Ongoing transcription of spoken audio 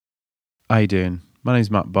How you doing? My name's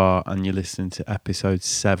Matt Barr and you're listening to episode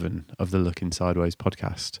 7 of the Looking Sideways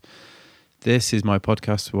podcast. This is my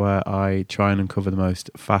podcast where I try and uncover the most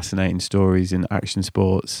fascinating stories in action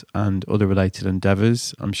sports and other related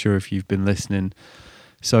endeavours. I'm sure if you've been listening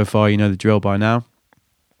so far, you know the drill by now.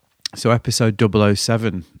 So episode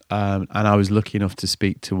 007, and I was lucky enough to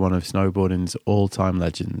speak to one of snowboarding's all-time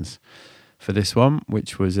legends for this one,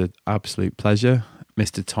 which was an absolute pleasure,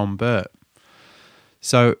 Mr. Tom Burt.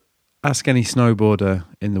 So ask any snowboarder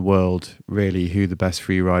in the world really who the best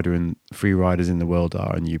freeriders in the world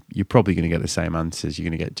are, and you're probably going to get the same answers. You're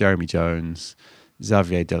going to get Jeremy Jones,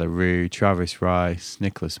 Xavier De La Rue, Travis Rice,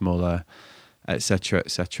 Nicholas Muller, etc.,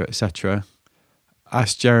 etc., etc.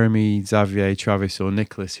 Ask Jeremy, Xavier, Travis, or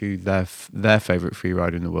Nicholas who their favourite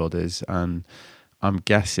freerider in the world is, and I'm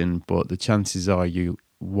guessing, but the chances are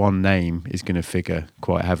one name is going to figure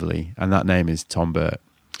quite heavily, and that name is Tom Burt.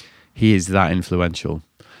 He is that influential.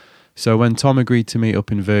 So when Tom agreed to meet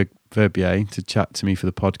up in Verbier to chat to me for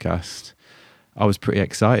the podcast, I was pretty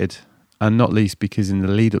excited, and not least because in the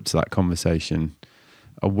lead up to that conversation,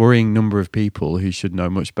 a worrying number of people who should know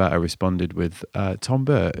much better responded with, Tom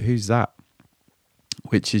Burt, who's that?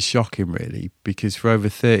 Which is shocking really, because for over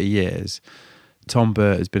 30 years, Tom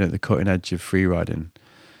Burt has been at the cutting edge of freeriding,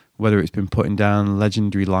 whether it's been putting down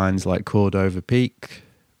legendary lines like Cordova Peak,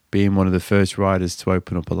 being one of the first riders to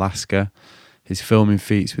open up Alaska, his filming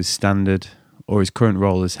feats with Standard, or his current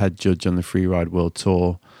role as head judge on the Freeride World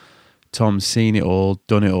Tour. Tom's seen it all,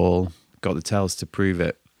 done it all, got the tails to prove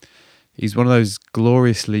it. He's one of those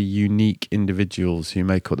gloriously unique individuals who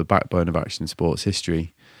make up the backbone of action sports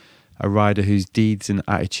history. A rider whose deeds and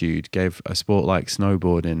attitude gave a sport like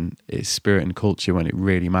snowboarding its spirit and culture when it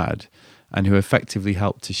really mattered, and who effectively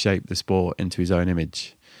helped to shape the sport into his own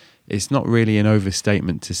image. It's not really an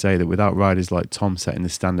overstatement to say that without riders like Tom setting the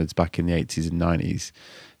standards back in the 80s and 90s,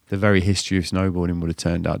 the very history of snowboarding would have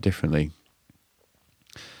turned out differently.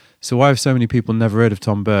 So why have so many people never heard of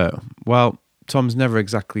Tom Burt? Well, Tom's never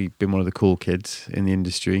exactly been one of the cool kids in the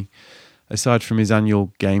industry. Aside from his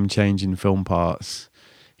annual game-changing film parts,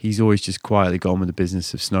 he's always just quietly got on with the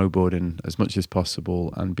business of snowboarding as much as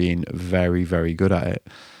possible and being very, very good at it.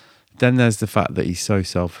 Then there's the fact that he's so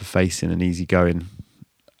self-effacing and easygoing.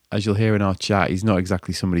 As you'll hear in our chat, he's not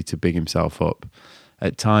exactly somebody to big himself up.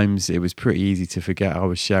 At times, it was pretty easy to forget I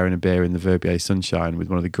was sharing a beer in the Verbier sunshine with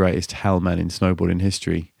one of the greatest hellmen in snowboarding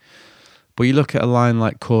history. But you look at a line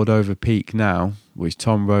like Cordova Peak now, which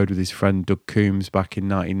Tom rode with his friend Doug Coombs back in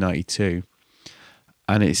 1992,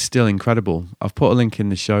 and it's still incredible. I've put a link in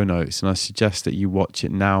the show notes, and I suggest that you watch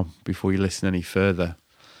it now before you listen any further,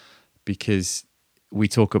 because we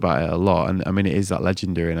talk about it a lot, and I mean, it is that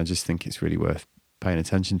legendary, and I just think it's really worth paying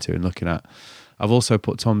attention to and looking at. I've also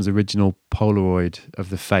put Tom's original Polaroid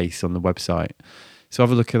of the face on the website. So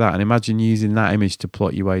have a look at that and imagine using that image to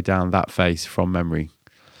plot your way down that face from memory.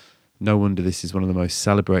 No wonder this is one of the most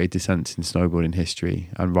celebrated descents in snowboarding history,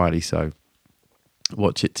 and rightly so.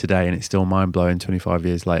 Watch it today and it's still mind-blowing 25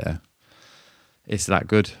 years later. It's that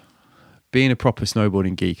good. Being a proper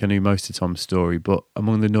snowboarding geek, I knew most of Tom's story, but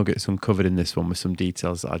among the nuggets uncovered in this one were some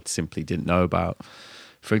details that I simply didn't know about.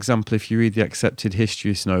 For example, if you read the accepted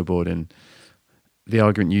history of snowboarding, the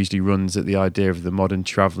argument usually runs that the idea of the modern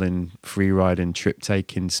travelling, free-riding,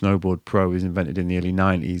 trip-taking snowboard pro was invented in the early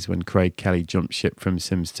 90s when Craig Kelly jumped ship from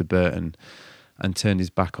Sims to Burton and turned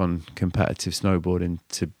his back on competitive snowboarding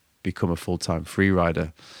to become a full-time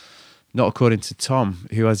free-rider. Not according to Tom,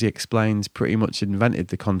 who, as he explains, pretty much invented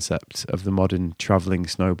the concept of the modern travelling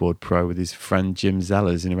snowboard pro with his friend Jim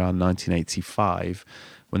Zellers in around 1985,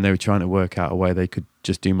 when they were trying to work out a way they could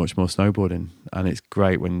just do much more snowboarding. And it's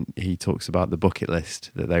great when he talks about the bucket list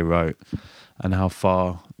that they wrote and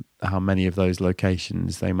how many of those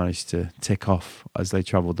locations they managed to tick off as they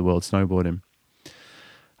travelled the world snowboarding.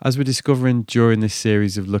 As we're discovering during this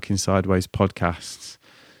series of Looking Sideways podcasts,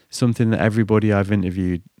 something that everybody I've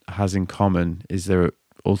interviewed has in common is they're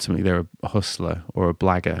a hustler or a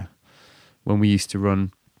blagger. When we used to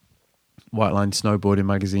run White Line Snowboarding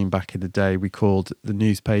magazine back in the day, we called the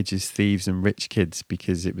news pages Thieves and Rich Kids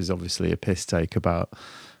because it was obviously a piss take about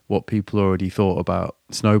what people already thought about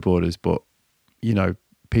snowboarders. But, you know,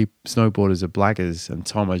 snowboarders are blaggers, and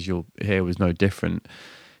Tom, as you'll hear, was no different.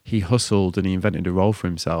 He hustled and he invented a role for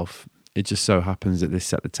himself. It just so happens that this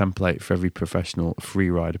set the template for every professional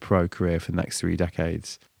freerider pro career for the next 3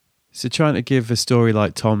 decades. So trying to give a story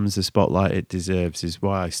like Tom's the spotlight it deserves is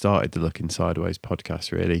why I started the Looking Sideways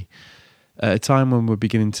podcast, really. At a time when we're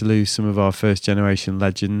beginning to lose some of our first generation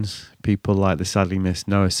legends, people like the sadly missed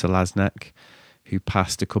Noah Selaznek, who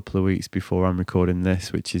passed a couple of weeks before I'm recording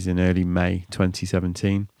this, which is in early May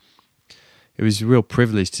 2017. it was a real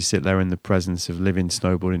privilege to sit there in the presence of living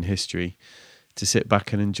snowboarding history, to sit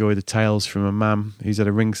back and enjoy the tales from a man who's at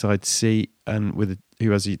a ringside seat and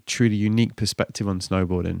who has a truly unique perspective on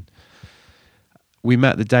snowboarding. We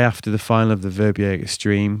met the day after the final of the Verbier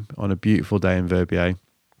Extreme on a beautiful day in Verbier.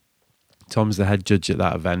 Tom's the head judge at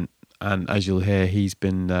that event, and as you'll hear, he's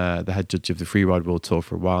been the head judge of the Freeride World Tour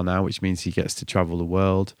for a while now, which means he gets to travel the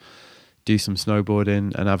world, do some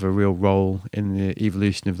snowboarding, and have a real role in the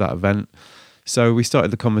evolution of that event. So we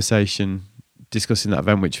started the conversation discussing that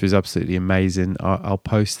event, which was absolutely amazing. I'll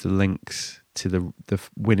post the links to the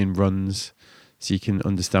winning runs so you can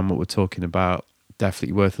understand what we're talking about.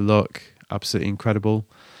 Definitely worth a look. Absolutely incredible.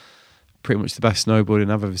 Pretty much the best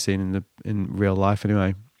snowboarding I've ever seen in real life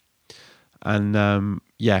anyway. And and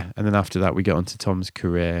then after that we get on to Tom's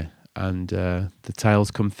career, and the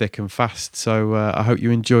tales come thick and fast. So I hope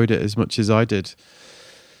you enjoyed it as much as I did.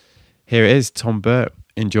 Here it is, Tom Burt.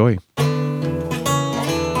 Enjoy.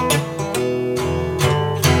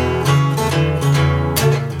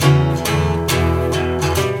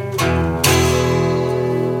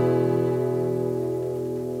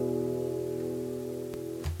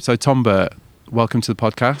 So Tom Burt, welcome to the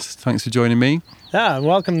podcast. Thanks for joining me. Yeah,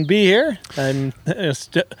 welcome to be here. I'm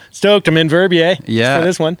stoked. I'm in Verbier for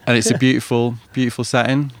this one. And it's a beautiful, beautiful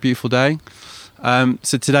setting, beautiful day.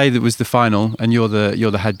 So today that was the final, and you're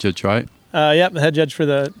the head judge, right? Yep, the head judge for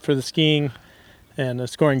the skiing and the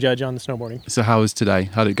scoring judge on the snowboarding. So how was today?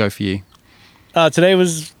 How did it go for you? Today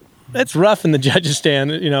it's rough in the judges stand.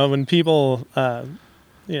 When people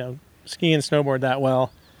ski and snowboard that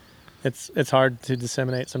well, it's hard to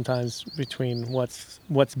disseminate sometimes between what's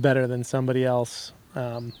better than somebody else,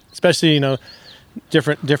 especially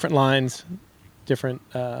different lines, different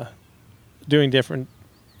doing different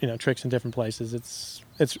tricks in different places.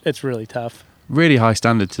 It's really tough. Really high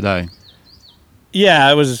standard today.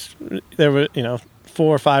 Yeah, there were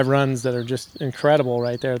 4 or 5 runs that are just incredible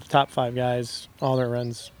right there. The top 5 guys, all their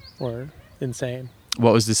runs were insane.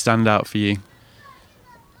 What was the standout for you?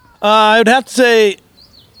 I would have to say,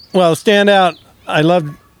 well, standout, I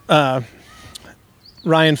loved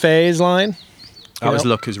Ryan Fay's line. That was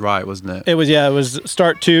Looker's Right, wasn't it? It was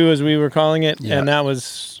start 2, as we were calling it, yeah. And that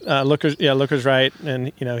was Looker's Right,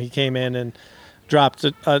 and he came in and dropped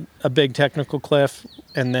a big technical cliff,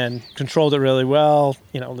 and then controlled it really well.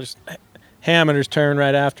 Just hammered his turn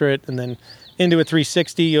right after it, and then into a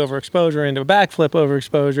 360 over exposure, into a backflip over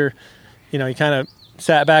exposure. He kind of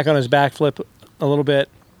sat back on his backflip a little bit,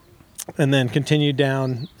 and then continued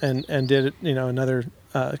down and did another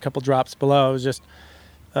couple drops below. It was just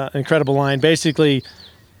an incredible line. Basically,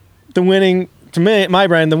 the winning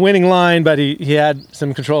line, but he had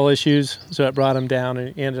some control issues, so it brought him down,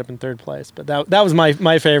 and he ended up in 3rd place. But that was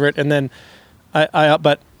my favorite. And then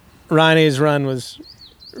but Ronnie's run was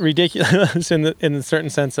ridiculous in a certain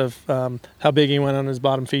sense of how big he went on his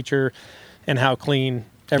bottom feature and how clean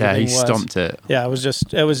everything was. Yeah, he stomped it. Yeah, it was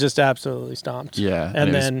just absolutely stomped. Yeah,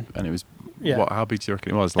 and it was. How big do you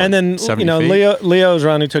reckon it was? Like and then 70 feet? Leo's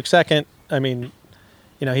run, who took second. I mean,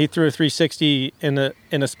 he threw a 360 in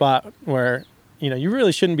a spot where you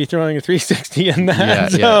really shouldn't be throwing a 360 in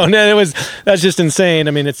that zone. Yeah. And that's just insane.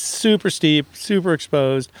 I mean, it's super steep, super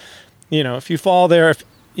exposed. If you fall there, if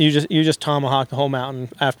you just tomahawk the whole mountain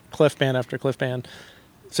after cliff band after cliff band.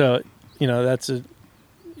 So that's a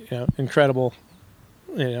incredible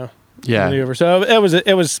maneuver. So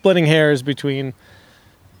it was splitting hairs between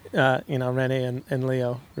Rene and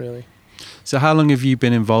Leo, really. So how long have you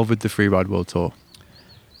been involved with the Freeride World Tour?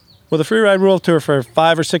 Well, the Freeride World Tour for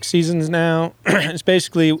 5 or 6 seasons now. It's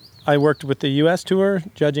basically, I worked with the U.S. Tour,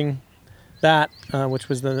 judging that, which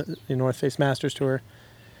was the North Face Masters Tour,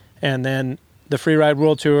 and then the Freeride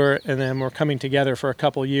World Tour, and then we're coming together for a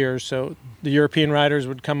couple years. So the European riders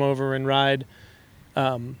would come over and ride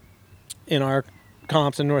in our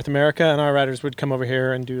comps in North America, and our riders would come over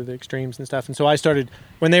here and do the extremes and stuff. And so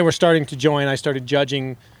when they were starting to join, I started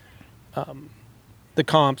judging the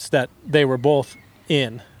comps that they were both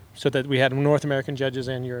in, so that we had North American judges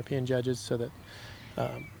and European judges, so that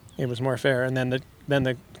it was more fair. And then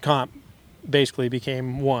the comp basically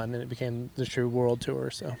became one, and it became the true world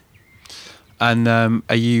tour. So. And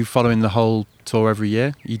are you following the whole tour every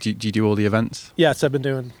year? Do you do all the events? Yes, I've been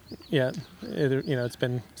doing. Yeah, it's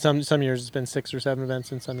been some years it's been 6 or 7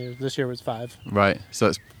 events, and some years this year was 5. Right, so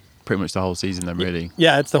it's pretty much the whole season then, really.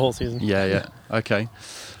 Yeah, it's the whole season. Yeah. Okay.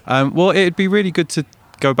 Well, it'd be really good to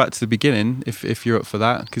go back to the beginning if you're up for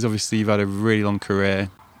that, because obviously you've had a really long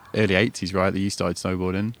career. Early 80s, right, that you started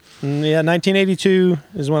snowboarding? Yeah, 1982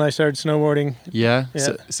 is when I started snowboarding. Yeah.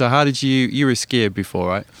 So how did you were a skier before,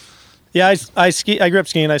 right? Yeah, I grew up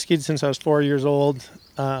skiing. I skied since I was 4 years old.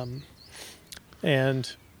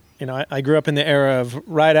 And, I grew up in the era of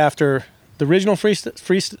right after the original free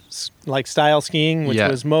like style skiing, which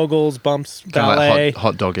was moguls, bumps, ballet. Like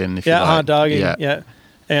hot dogging, if you like. Hot dogging,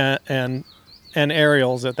 and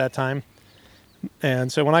aerials at that time.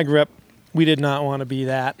 And so when I grew up, we did not want to be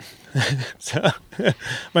that. So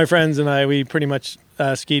my friends and I, we pretty much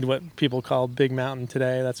skied what people call big mountain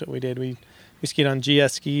today. That's what we did. We skied on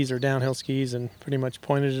GS skis or downhill skis and pretty much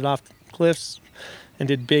pointed it off cliffs and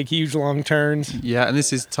did big, huge, long turns. Yeah, and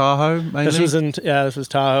this is Tahoe mainly? This was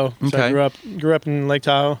Tahoe. Okay. So I grew up in Lake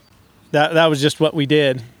Tahoe. That was just what we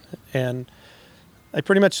did. And I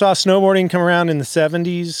pretty much saw snowboarding come around in the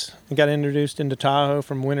 70s and got introduced into Tahoe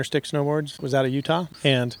from Winter Stick Snowboards. Was out of Utah.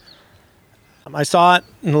 And I saw it,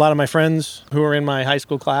 and a lot of my friends who were in my high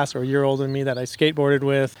school class or a year older than me that I skateboarded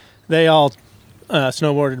with, they all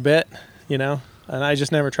snowboarded a bit, and I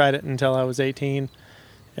just never tried it until I was 18.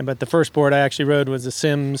 But the first board I actually rode was a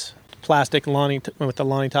Sims plastic with the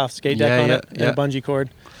Lonnie Toft skate deck on it and a bungee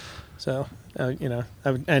cord. So,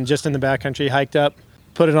 and just in the backcountry, hiked up,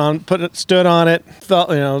 stood on it,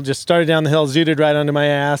 felt, just started down the hill, zooted right under my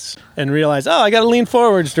ass, and realized, I got to lean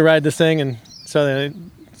forwards to ride this thing. And so I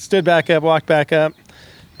stood back up, walked back up,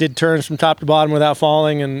 did turns from top to bottom without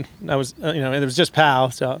falling, and I was, it was just pow.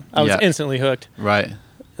 So I was instantly hooked. Right.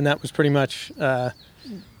 And that was pretty much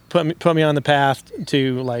put me on the path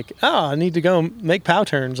to I need to go make pow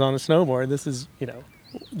turns on a snowboard. This is,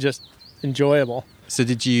 just enjoyable. So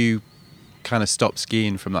did you kind of stop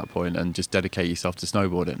skiing from that point and just dedicate yourself to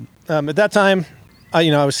snowboarding? At that time,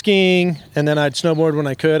 I was skiing, and then I'd snowboard when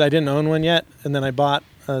I could. I didn't own one yet, and then I bought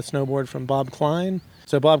a snowboard from Bob Klein.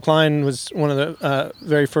 So Bob Klein was one of the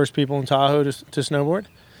very first people in Tahoe to snowboard,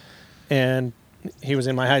 and he was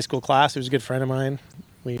in my high school class. He was a good friend of mine.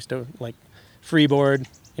 We used to freeboard,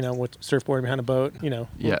 with surfboard behind a boat,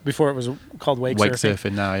 before it was called wake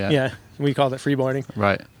surfing now, Yeah, we called it freeboarding.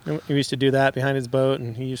 Right. We used to do that behind his boat,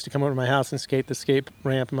 and he used to come over to my house and skate the skate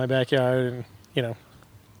ramp in my backyard, and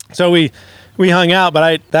so we hung out.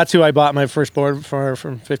 But that's who I bought my first board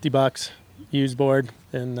from $50, used board,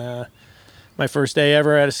 and my first day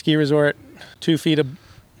ever at a ski resort, 2 feet of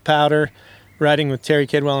powder, riding with Terry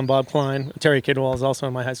Kidwell and Bob Klein. Terry Kidwell is also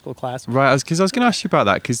in my high school class. Right, because I was going to ask you about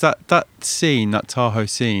that, because that scene, that Tahoe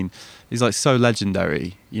scene, is so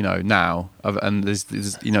legendary, now. And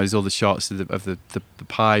there's all the shots of the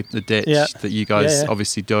pipe, the ditch that you guys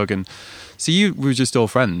obviously dug, and so you were just all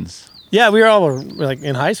friends. Yeah, we were all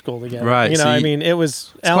in high school together. Right. It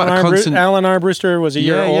was Alan Armbruster was a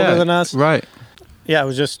year older than us. Right. Yeah, it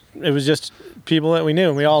was just people that we knew,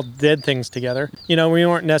 and we all did things together. We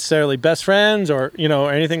weren't necessarily best friends or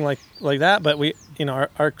anything like that, but we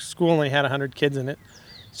our school only had 100 kids in it,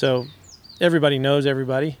 so everybody knows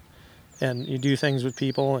everybody, and you do things with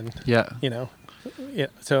people, and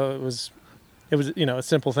so it was a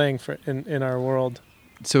simple thing in our world.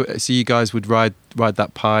 So you guys would ride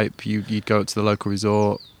that pipe. You'd go up to the local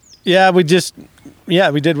resort. Yeah, we did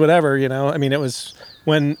whatever. It was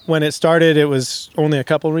when it started. It was only a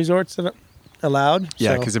couple resorts that allowed.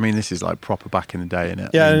 Yeah, because this is proper back in the day, isn't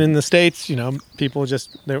it? Yeah, and in the States, people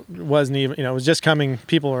there wasn't even, it was just coming.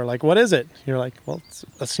 People were like, "What is it?" You're like, "Well, it's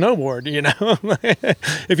a snowboard."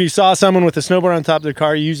 If you saw someone with a snowboard on top of their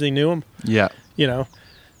car, you usually knew them. Yeah.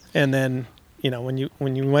 And then when you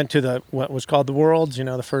went to what was called the Worlds,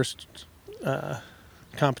 the first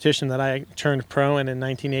competition that I turned pro in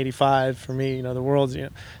 1985. For me, the Worlds,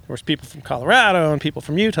 there was people from Colorado and people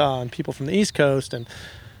from Utah and people from the East Coast, and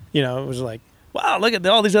it was like, wow, look at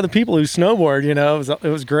all these other people who snowboard. It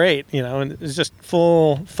was great. And it was just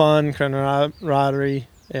full fun camaraderie,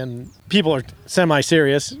 and people are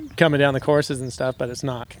semi-serious coming down the courses and stuff, but it's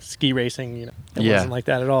not ski racing. It wasn't like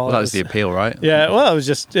that at all. Well, that was the appeal, right? Yeah. Well, it was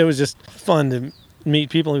just fun to meet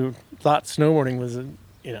people who thought snowboarding was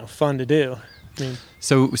fun to do.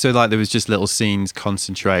 So there was just little scenes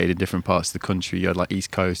concentrated in different parts of the country. You had East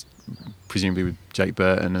Coast, presumably with Jake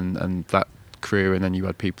Burton and that crew, and then you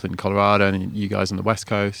had people in Colorado and you guys on the West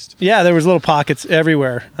Coast. Yeah, there was little pockets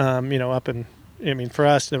everywhere. Up in, for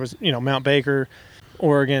us, there was Mount Baker,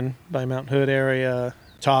 Oregon by Mount Hood area,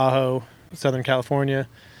 Tahoe, Southern California,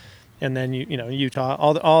 and then Utah.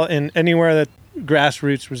 All in anywhere that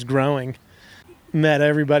grassroots was growing. Met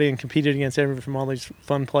everybody and competed against everybody from all these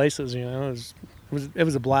fun places. It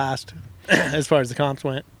was a blast as far as the comps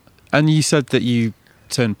went. And you said that you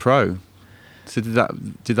turned pro. So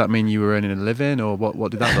did that mean you were earning a living, or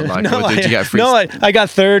what did that look like? No, or did you get a free? No, I got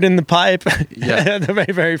third in the pipe at the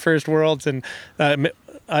very, very first Worlds, and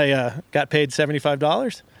I got paid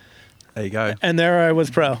 $75. There you go. And there I was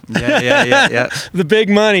pro. Yeah. The big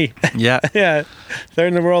money. Yeah. Yeah. Third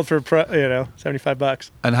in the world for pro,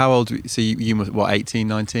 $75. And how old? So you must, what, 18,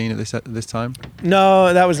 19 at this time?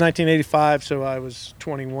 No, that was 1985, so I was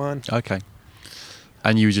 21. Okay.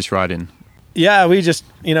 And you were just riding? Yeah, we just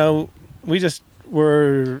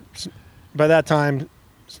were, by that time,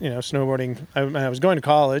 snowboarding. I was going to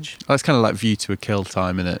college. That's kind of like View to a Kill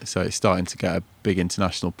time, isn't it? So it's starting to get a big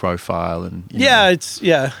international profile. And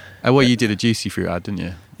And well, you did a Juicy Fruit ad, didn't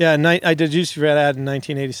you? Yeah, I did a Juicy Fruit ad in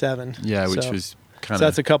 1987. Yeah, which was kind of... So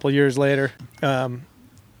that's a couple years later. But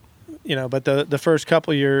the first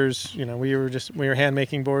couple years, we were hand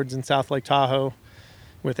making boards in South Lake Tahoe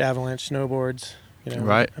with Avalanche snowboards.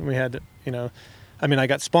 Right. And we had, I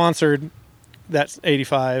got sponsored. That's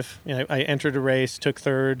 85. I entered a race, took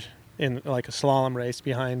third in like a slalom race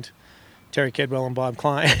behind Terry Kidwell and Bob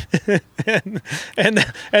Klein, and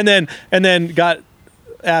then got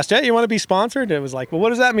asked, "Hey, you want to be sponsored?" It was like, "Well, what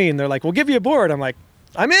does that mean?" They're like, "We'll give you a board." I'm like,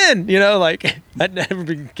 "I'm in." I'd never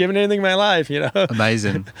been given anything in my life.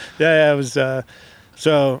 Amazing. Yeah, it was.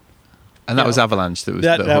 So. And that was Avalanche that was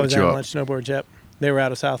that hooked was you Avalanche snowboards. Yep, they were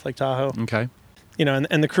out of South Lake Tahoe. Okay.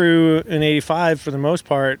 And the crew in '85 for the most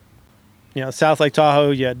part. South Lake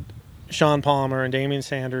Tahoe, you had Sean Palmer and Damian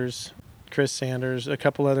Sanders, Chris Sanders, a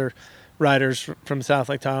couple other riders from South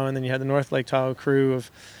Lake Tahoe, and then you had the North Lake Tahoe crew of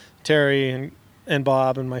Terry and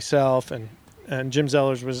Bob and myself, and Jim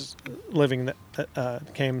Zellers was living,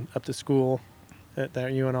 came up to school at their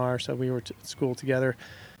UNR, so we were at school together.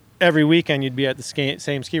 Every weekend you'd be at the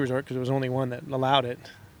same ski resort because there was only one that allowed it,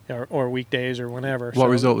 or weekdays or whenever. What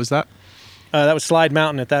resort was that? That was Slide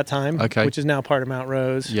Mountain at that time, okay. Which is now part of Mount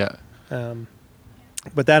Rose. Yeah.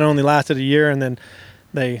 But that only lasted a year, and then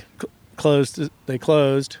they closed,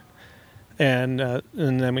 and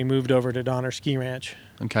then we moved over to Donner Ski Ranch.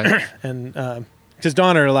 Okay. And because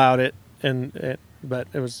Donner allowed it, but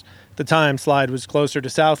it was at the time Slide was closer to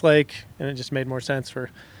South Lake, and it just made more sense for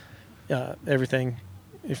everything,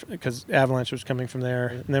 because Avalanche was coming from there.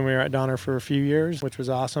 And then we were at Donner for a few years, which was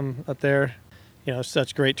awesome up there.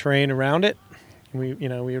 Such great terrain around it. We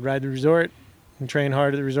would ride the resort and train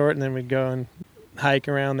hard at the resort, and then we'd go and hike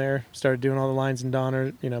around there. Started doing all the lines in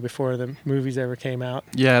Donner, before the movies ever came out.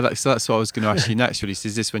 Yeah, that's what I was going to ask you next. Really,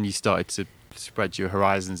 is this when you started to spread your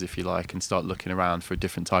horizons, if you like, and start looking around for a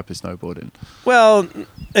different type of snowboarding? Well,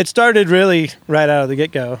 it started really right out of the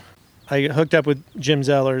get-go. I hooked up with Jim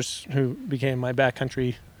Zellers, who became my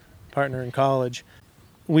backcountry partner in college.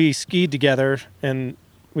 We skied together, and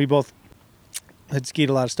we both had skied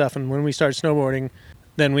a lot of stuff. And when we started snowboarding,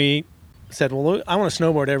 then we said, well, I want to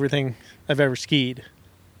snowboard everything I've ever skied,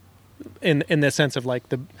 in the sense of like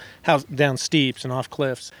how down steeps and off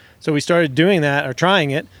cliffs. So we started doing that, or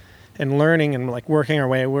trying it, and learning and like working our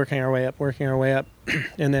way up.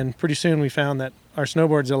 And then pretty soon we found that our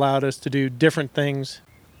snowboards allowed us to do different things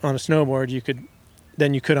on a snowboard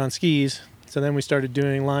than you could on skis. So then we started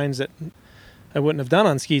doing lines that I wouldn't have done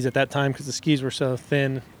on skis at that time, because the skis were so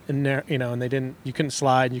thin and narrow, and you couldn't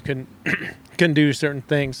slide, you couldn't do certain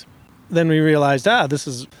things. Then we realized, this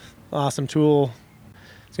is an awesome tool.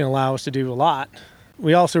 It's going to allow us to do a lot.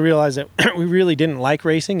 We also realized that we really didn't like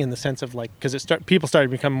racing, in the sense of like, because people started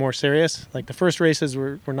to become more serious. Like the first races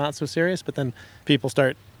were not so serious, but then people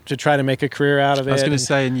start to try to make a career out of it. I was going to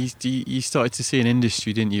say, and you started to see an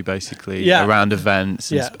industry, didn't you, basically, around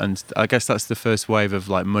events, and I guess that's the first wave of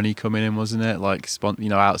like money coming in, wasn't it? Like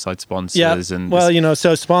outside sponsors and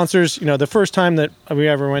so sponsors. The first time that we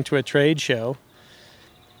ever went to a trade show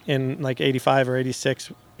in like 85 or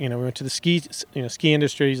 86, we went to the Ski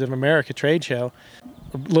Industries of America trade show.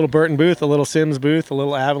 A little Burton booth, a little Sims booth, a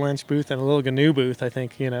little Avalanche booth, and a little GNU booth, I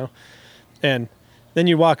think, and then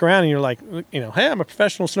you walk around and you're like, hey, I'm a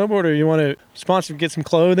professional snowboarder. You want to sponsor, get some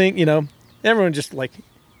clothing? Everyone just like,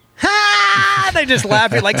 ha! They just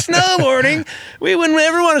laugh. You're like, snowboarding? We wouldn't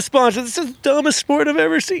ever want to sponsor. This is the dumbest sport I've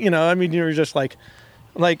ever seen. You're just like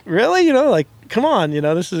really? Like, come on.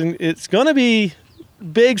 It's going to be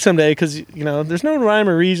big someday, because, there's no rhyme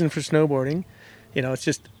or reason for snowboarding. It's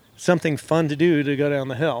just something fun to do, to go down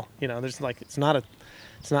the hill. There's like, it's not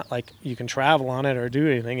like you can travel on it or do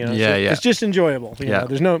anything. It's just enjoyable.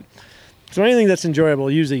 There's no. So anything that's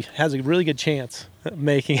enjoyable usually has a really good chance of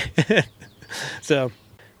making it. So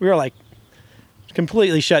we were like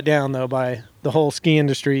completely shut down though by the whole ski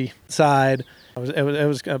industry side. It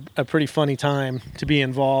was a pretty funny time to be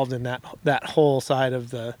involved in that whole side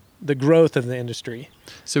of the growth of the industry.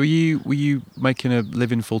 So were you making a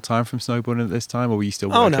living full time from snowboarding at this time, or were you still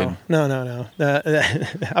working? Oh no.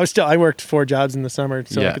 I worked 4 jobs in the summer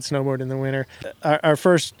so I could snowboard in the winter. Our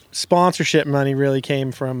first sponsorship money really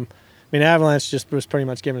came from mean, Avalanche just was pretty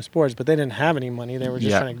much giving us boards, but they didn't have any money. They were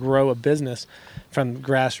just trying to grow a business from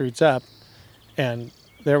grassroots up, and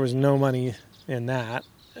there was no money in that.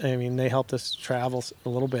 I mean, they helped us travel a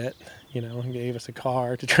little bit, and gave us a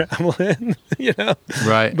car to travel in,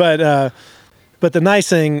 Right. But the nice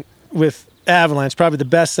thing with Avalanche, probably the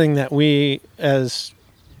best thing that we as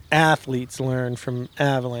athletes learn from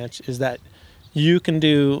Avalanche is that you can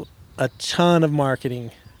do a ton of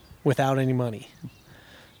marketing without any money.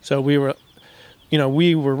 So we were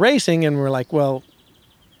racing and we're like, well,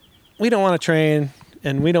 we don't want to train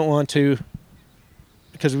and we don't want to,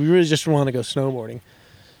 because we really just want to go snowboarding.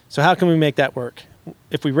 So how can we make that work?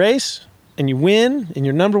 If we race and you win and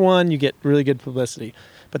you're number one, you get really good publicity.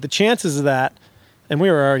 But the chances of that, and we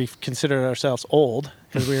were already considered ourselves old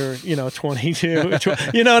because we were, 22, what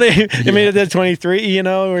I mean, at 23,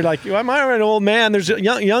 we're like, well, I'm already an old man. There's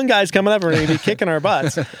young guys coming up and they're going to be kicking our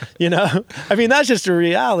butts, I mean, that's just a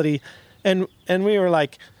reality. And we were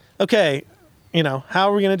like, okay, how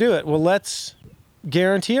are we going to do it? Well, let's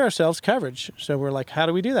guarantee ourselves coverage. So we're like, how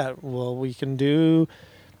do we do that? Well, we can do,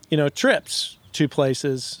 trips to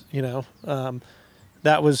places,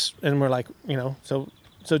 that was, and we're like,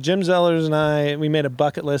 so Jim Zellers and I, we made a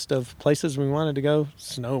bucket list of places we wanted to go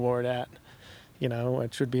snowboard at,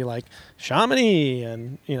 which would be like Chamonix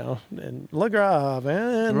and, and Le Grave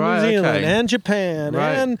and New Zealand and Japan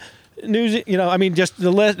and I mean, just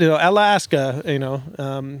the list, Alaska, we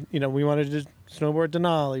wanted to snowboard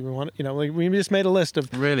Denali. We wanted, we just made a list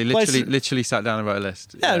of literally sat down and wrote a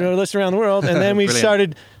list. Yeah, wrote a list around the world. And then we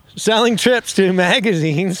started selling trips to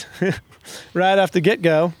magazines right off the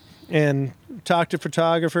get-go and talked to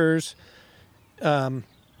photographers, and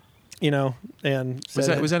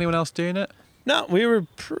was anyone else doing it? No, we were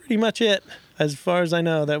pretty much it, as far as I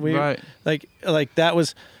know. That we like that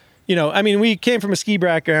was, I mean, we came from a ski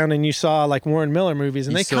background, and you saw like Warren Miller movies,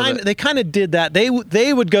 and they kind of did that.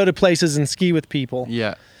 They would go to places and ski with people.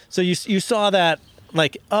 Yeah. So you saw that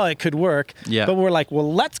like, oh, it could work. Yeah. But we're like,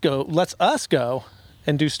 well, let's us go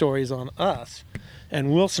and do stories on us,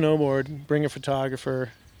 and we'll snowboard, bring a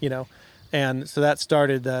photographer, and so that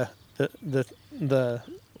started the.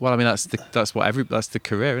 Well, I mean, that's the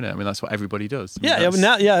career, isn't it? I mean, that's what everybody does. And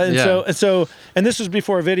this was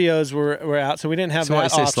before videos were out, so we didn't have that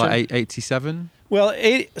option. So it's like 87? Well,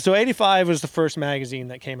 85 was the first magazine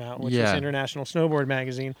that came out, which was International Snowboard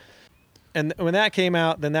Magazine. And when that came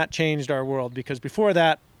out, then that changed our world, because before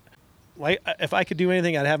that, like, if I could do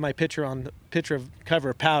anything, I'd have my picture on the cover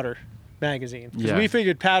of Powder magazine, because we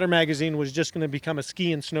figured Powder magazine was just going to become a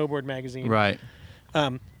ski and snowboard magazine. Right.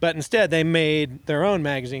 But instead, they made their own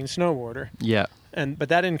magazine, Snowboarder. Yeah. But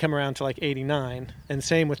that didn't come around to like 89. And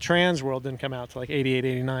same with Transworld, didn't come out to like 88,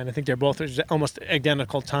 89. I think they're both almost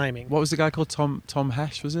identical timing. What was the guy called? Tom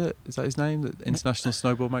Hesh, was it? Is that his name? The International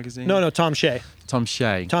Snowboard Magazine? No, Tom Shea. Tom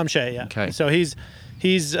Shea, yeah. Okay. So he's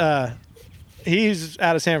out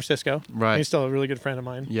of San Francisco. Right. He's still a really good friend of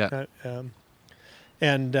mine. Yeah.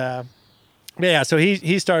 So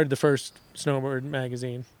he started the first snowboard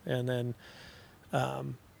magazine, and then,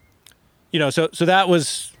 so that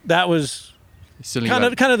was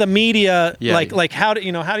kind of the media, like how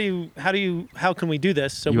can we do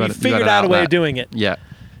this? So we figured out a way of doing it. Yeah.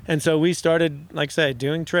 And so we started, like I say,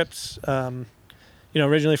 doing trips,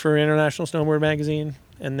 originally for International Snowboard Magazine,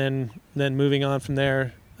 and then moving on from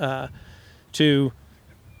there to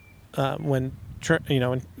when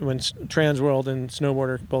Transworld and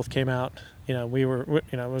Snowboarder both came out. We were,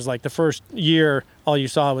 it was like the first year, all you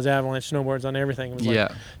saw was Avalanche snowboards on everything. It was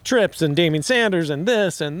like trips and Damien Sanders and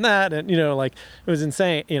this and that. And, it was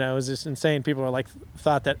insane. It was just insane. People were like,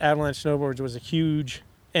 thought that Avalanche snowboards was a huge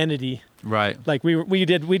entity. Right. Like we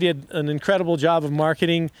did an incredible job of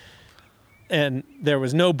marketing, and there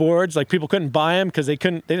was no boards. Like, people couldn't buy them because they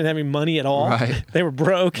didn't have any money at all. Right. They were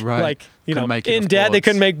broke. Right. Like, in debt, boards. they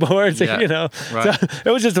couldn't make boards. Yeah. Right. So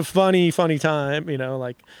it was just a funny time.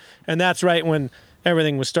 And that's right when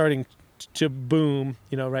everything was starting to boom.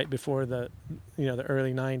 Right before the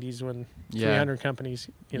early '90s, when 300 companies.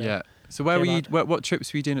 Yeah. So where were you? What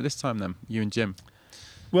trips were you doing at this time then? You and Jim?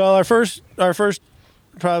 Well, our first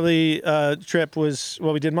probably trip was,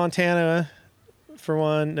 we did Montana for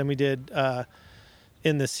one. Then we did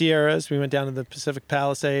in the Sierras. We went down to the Pacific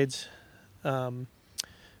Palisades.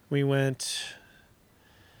 We went,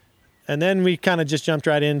 and then we kind of just jumped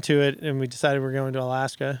right into it, and we decided we're going to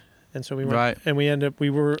Alaska. And so we went, and we ended up,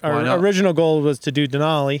 our original goal was to do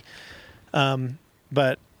Denali.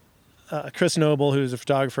 But Chris Noble, who's a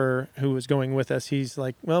photographer who was going with us, he's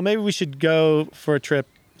like, well, maybe we should go for a trip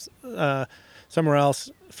somewhere else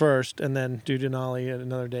first and then do Denali at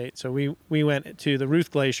another date. So we went to the Ruth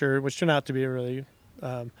Glacier, which turned out to be a really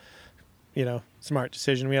smart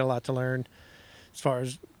decision. We had a lot to learn as far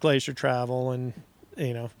as glacier travel, and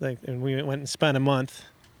and we went and spent a month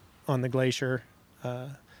on the glacier,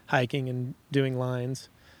 hiking and doing lines.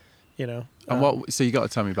 And so you got to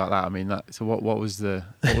tell me about that. I mean, what was the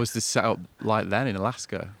setup like then in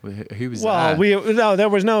Alaska? Who was there? Well, there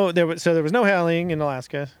was no helling in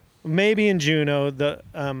Alaska. Maybe in Juneau, the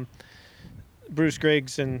Bruce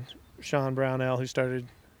Griggs and Sean Brownell, who started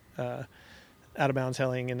Out of Bounds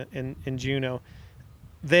helling in Juneau,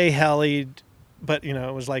 they helied, but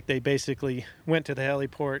it was like they basically went to the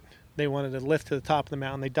heliport. They wanted to lift to the top of the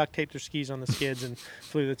mountain. They duct taped their skis on the skids and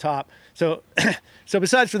flew to the top. So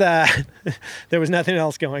besides for that, there was nothing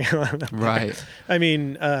else going on. Right. I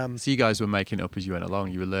mean, so you guys were making it up as you went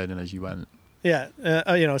along. You were learning as you went. Yeah.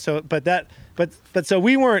 So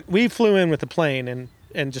we flew in with the plane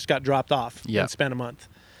and just got dropped off. Yeah. And spent a month.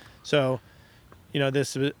 So, we,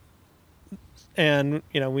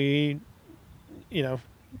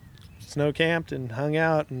 snow camped and hung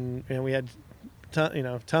out, and we had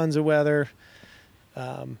tons of weather.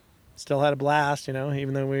 Still had a blast,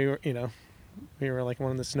 even though we were like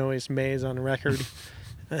one of the snowiest Mays on record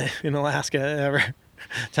in Alaska ever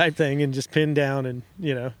type thing, and just pinned down, and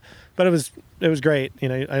but it was great.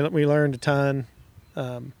 We learned a ton,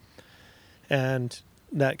 and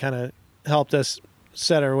that kind of helped us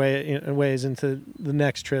set our ways into the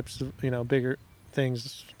next trips, bigger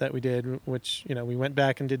things that we did, which we went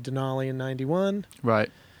back and did Denali in '91.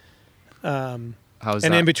 Right. How was that?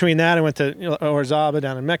 And in between that, I went to Orizaba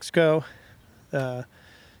down in Mexico,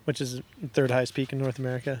 which is the third highest peak in North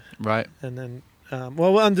America. Right. And then, on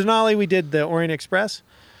Denali, we did the Orient Express.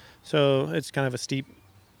 So it's kind of a steep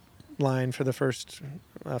line for the first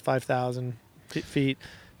 5,000 feet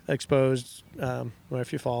exposed, where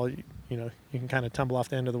if you fall, you can kind of tumble off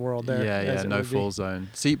the end of the world there. Yeah, no fall zone.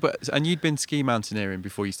 See, and you'd been ski mountaineering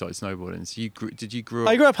before you started snowboarding. So did you grow up?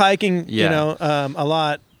 I grew up hiking, Yeah. A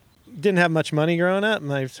lot. Didn't have much money growing up,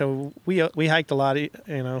 and so we hiked a lot,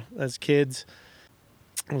 as kids.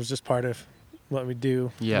 It was just part of what we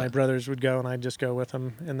do. Yeah. My brothers would go, and I'd just go with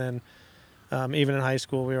them. And then, even in high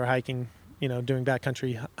school, we were hiking, doing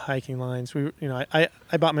backcountry hiking lines. I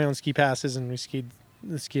bought my own ski passes, and we skied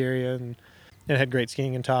the ski area, and it had great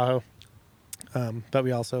skiing in Tahoe. But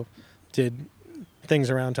we also did things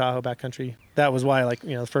around Tahoe backcountry. That was why,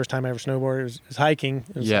 the first time I ever snowboarded was hiking.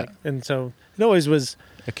 It was and so it always was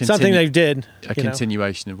something they did. A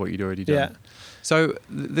continuation of what you'd already done. Yeah. So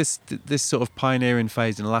this sort of pioneering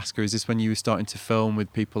phase in Alaska, is this when you were starting to film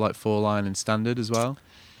with people like Four Line and Standard as well?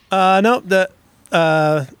 No, the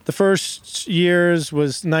first years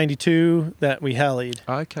was '92 that we helied.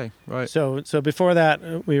 Okay, right. So before that,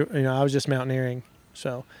 I was just mountaineering,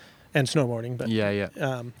 and snowboarding, but yeah.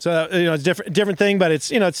 So it's different thing, but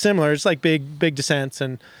it's it's similar. It's like big descents,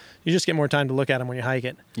 and you just get more time to look at them when you hike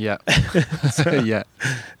it. Yeah.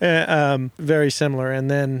 Yeah. Very similar. And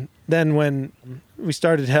then when we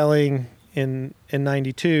started helling in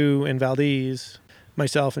 '92 in Valdez,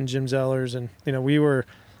 myself and Jim Zellers, and we were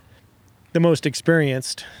the most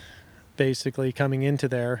experienced, basically, coming into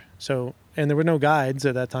there. So, and there were no guides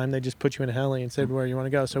at that time. They just put you in a heli and said where you want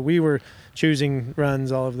to go. So we were choosing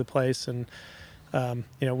runs all over the place, and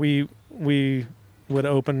we would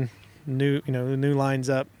open new lines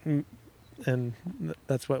up, and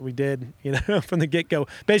that's what we did, from the get-go.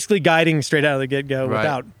 Basically guiding straight out of the get-go, right,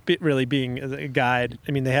 without really being a guide.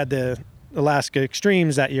 I mean, they had the Alaska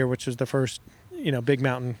Extremes that year, which was the first big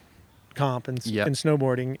mountain comp in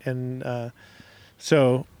snowboarding, and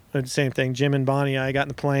so the same thing. Jim and Bonnie and I got in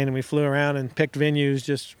the plane, and we flew around and picked venues,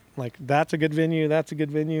 just like, that's a good venue, and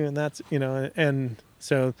that's and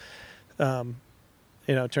so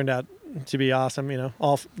it turned out to be awesome.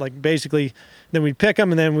 All basically, then we'd pick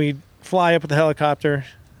them, and then we'd fly up with the helicopter,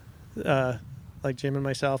 like Jim and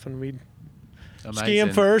myself, and we'd ski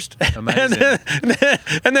them first. Amazing.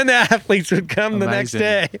 and then the athletes would come the next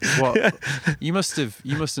day. You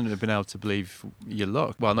mustn't have been able to believe your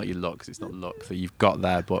luck. Well, not your luck, because it's not luck that you've got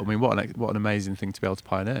there, but I mean, what an amazing thing to be able to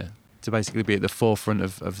pioneer, to basically be at the forefront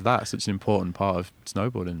of that, such an important part of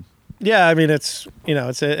snowboarding. Yeah, I mean, it's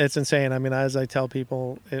insane. I mean, as I tell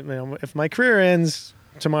people, if my career ends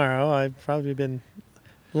tomorrow, I've probably been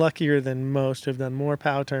luckier than most who've done more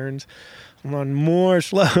pow turns, on more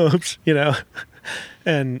slopes,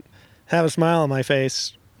 and have a smile on my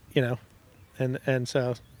face, and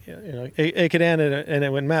so it could end and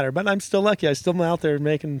it wouldn't matter. But I'm still lucky. I still am out there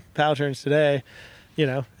making pow turns today,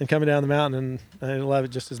 and coming down the mountain, and I love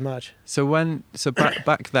it just as much. So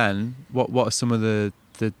back then, what are some of the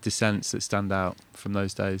descents that stand out from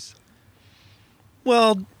those days?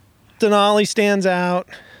 Well, Denali stands out.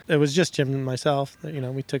 It was just Jim and myself.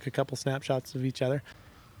 We took a couple snapshots of each other.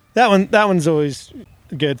 That one's always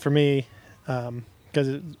good for me because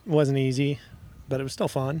it wasn't easy, but it was still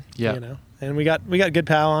fun. Yeah. And we got good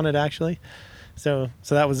POW on it actually. So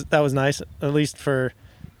that was nice, at least for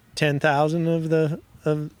 10,000 of the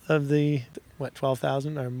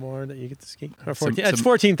 12,000 or more that you get to ski, or 14. It's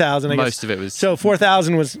 14,000. I guess most of it was. So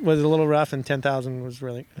 4,000 was a little rough, and 10,000 was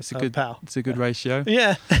really it's a good POW. It's a good ratio.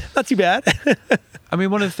 Yeah, not too bad. I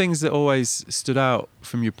mean, one of the things that always stood out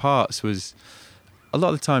from your parts was a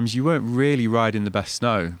lot of the times you weren't really riding the best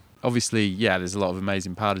snow. Obviously, yeah, there's a lot of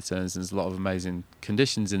amazing powder turns and there's a lot of amazing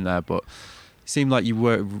conditions in there, but it seemed like you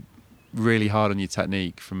worked really hard on your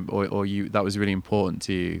technique that was really important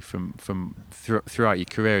to you throughout your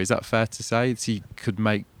career. Is that fair to say? So you could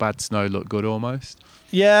make bad snow look good almost?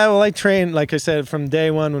 Yeah, well, I trained, like I said, from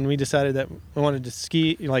day one when we decided that I wanted to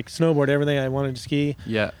ski, like snowboard, everything I wanted to ski.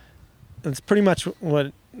 Yeah. That's pretty much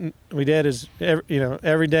what we did is,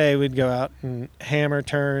 every day we'd go out and hammer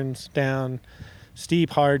turns down steep,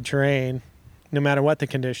 hard terrain, no matter what the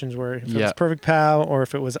conditions were. If it was perfect POW or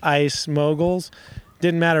if it was ice moguls,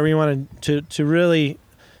 didn't matter. We wanted to really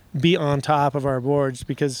be on top of our boards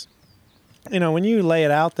because, when you lay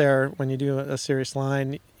it out there, when you do a serious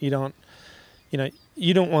line, you don't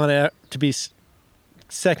want it to be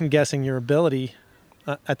second guessing your ability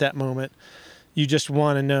at that moment. You just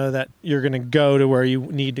want to know that you're going to go to where you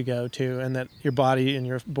need to go to, and that your body and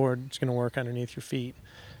your board is going to work underneath your feet.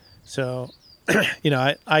 So,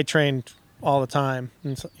 I trained all the time,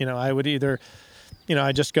 and so, I would either,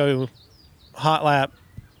 I just go hot lap.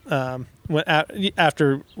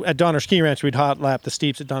 After at Donner Ski Ranch, we'd hot lap the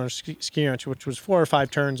steeps at Donner Ski Ranch, which was 4 or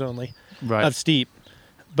 5 turns only of steep.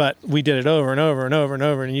 But we did it over and over and over and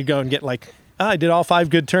over, and you go and get like, I did all 5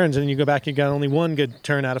 good turns, and then you go back, you got only 1 good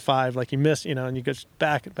turn out of 5, like you missed, and you go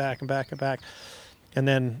back and back and back and back. And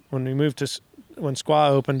then when when Squaw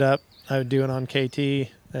opened up, I would do it on KT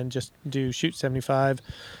and just do shoot 75,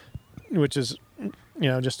 which is,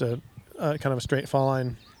 just a kind of a straight fall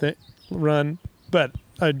line run. But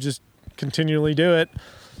I'd just continually do it.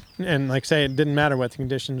 And like I say, it didn't matter what the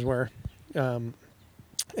conditions were.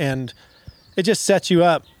 And it just sets you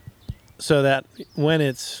up so that when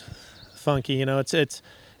it's funky, it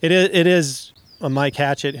is Mike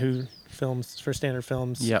Hatchett, who films for Standard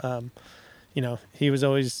Films. Yeah. He was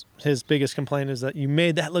always, his biggest complaint is that you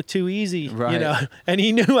made that look too easy, and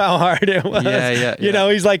he knew how hard it was.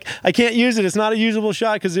 He's like, I can't use it. It's not a usable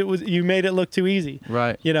shot because you made it look too easy.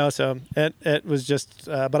 Right. So it was just,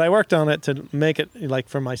 but I worked on it to make it like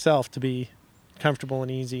for myself to be comfortable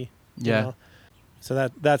and easy. Yeah. So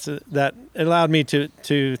that it allowed me to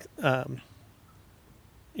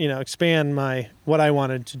expand what I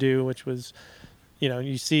wanted to do, which was,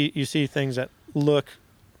 you see things that look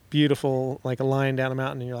beautiful, like a line down a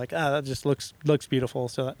mountain, and you're like, that just looks beautiful.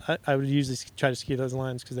 So I would usually try to ski those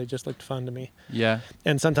lines because they just looked fun to me. Yeah.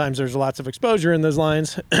 And sometimes there's lots of exposure in those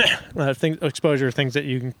lines. Exposure, things that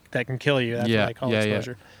can kill you. That's what I call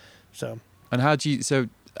exposure. Yeah. So. And how do you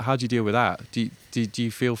deal with that? Do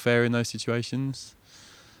you feel fair in those situations?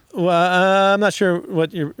 Well, I'm not sure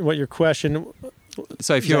what your question.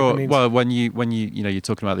 So if when you're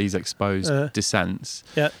talking about these exposed descents,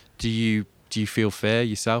 do you feel fair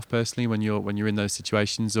yourself personally when you're in those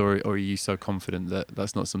situations, or are you so confident that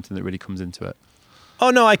that's not something that really comes into it? Oh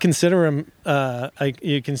no, I consider them.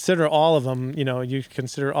 You consider all of them. You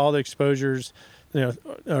consider all the exposures,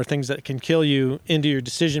 or things that can kill you into your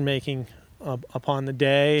decision making upon the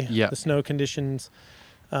day, the snow conditions,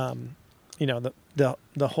 the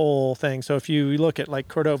whole thing. So if you look at like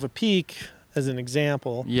Cordova Peak as an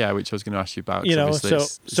example, which I was going to ask you about.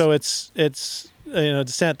 It's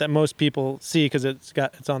descent that most people see because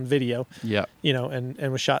it's on video.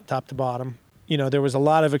 And was shot top to bottom. There was a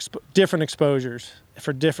lot of different exposures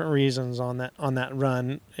for different reasons on that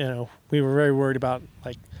run. We were very worried about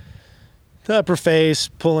like the upper face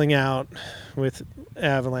pulling out with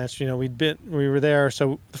avalanche. We were there,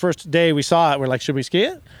 so the first day we saw it, we're like, should we ski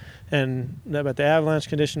it? But the avalanche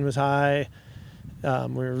condition was high. We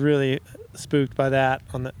were really spooked by that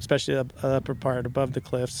especially the upper part above the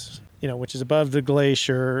cliffs, which is above the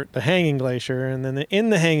glacier, the hanging glacier. And then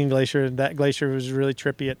in the hanging glacier, that glacier was really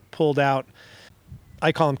trippy. It pulled out,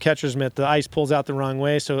 I call them catcher's mitt. The ice pulls out the wrong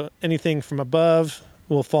way. So anything from above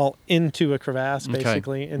will fall into a crevasse,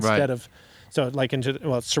 basically, instead of, so like into,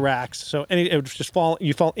 it's seracs. So it would just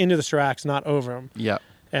you fall into the seracs, not over them. Yeah.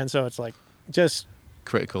 And so it's like, just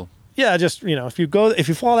critical. Yeah, just, if you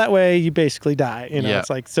fall that way, you basically die. It's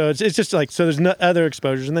like, so it's just like, so there's no other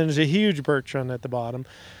exposures. And then there's a huge birch run at the bottom.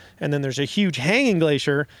 And then there's a huge hanging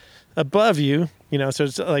glacier above you, so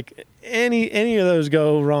it's like any of those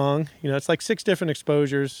go wrong, it's like 6 different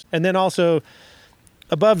exposures. And then also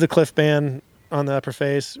above the cliff band on the upper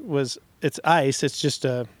face it's ice. It's just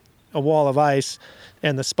a wall of ice,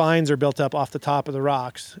 and the spines are built up off the top of the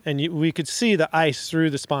rocks, and we could see the ice through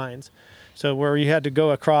the spines. So where you had to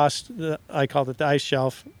go across I called it the ice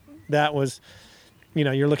shelf, that was,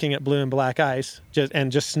 you're looking at blue and black ice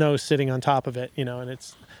just snow sitting on top of it, and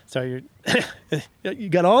it's, so you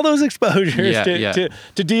got all those exposures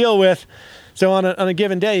to deal with. So on a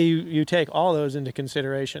given day, you take all those into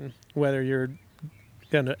consideration, whether you're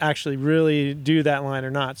going to actually really do that line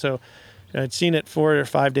or not. So I'd seen it 4 or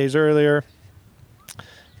 5 days earlier,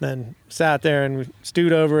 then sat there and we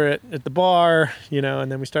stewed over it at the bar,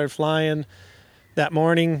 and then we started flying that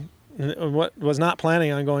morning. What was not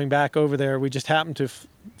planning on going back over there. We just happened to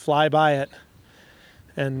fly by it,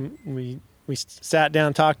 and we sat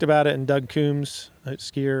down, talked about it, and Doug Coombs, a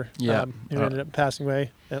skier, who ended up passing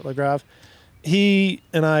away at La Grave, he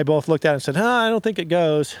and I both looked at it and said, I don't think it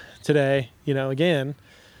goes today, again.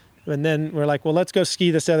 And then we're like, well, let's go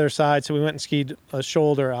ski this other side. So we went and skied a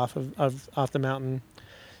shoulder off the mountain,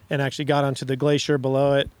 and actually got onto the glacier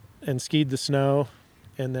below it and skied the snow.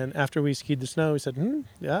 And then after we skied the snow, we said,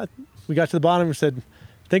 yeah, we got to the bottom and said,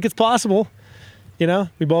 I think it's possible.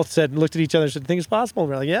 We both looked at each other and said, think it's possible.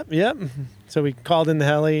 And we're like, yep. So we called in the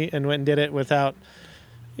heli and went and did it without,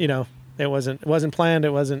 it wasn't planned.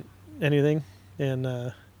 It wasn't anything.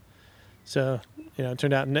 And so, it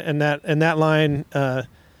turned out, and that line,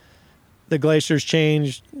 the glacier's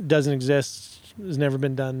changed, doesn't exist, has never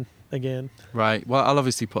been done again. Right. Well, I'll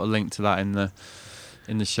obviously put a link to that in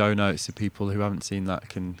the show notes so people who haven't seen that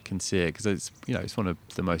can see it, because it's it's one of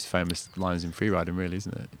the most famous lines in freeriding, really,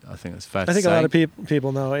 isn't it? I think that's fair. I think a lot of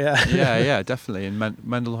people know it. Yeah. yeah, definitely. And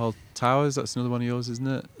Mendenhall Towers, that's another one of yours, isn't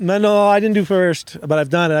it? No, I didn't do first, but I've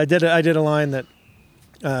done it. I did a line that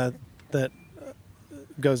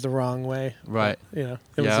goes the wrong way. Right. But, it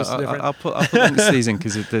was just different. I'll put links to these in,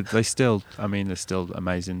 because they're still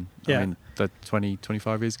amazing. Yeah. I mean, they're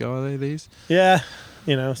 25 years ago, are they, these? Yeah.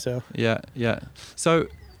 So. Yeah. So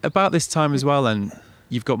about this time as well, then,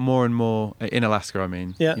 you've got more and more in Alaska. I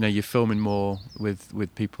mean, yeah. You're filming more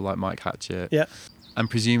with people like Mike Hatchett. Yeah. And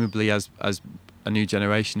presumably, as a new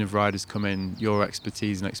generation of riders come in, your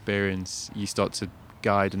expertise and experience, you start to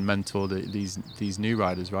guide and mentor these new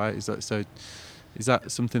riders, right? Is that so? Is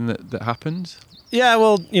that something that happened? Yeah.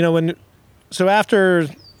 Well, after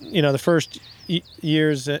the first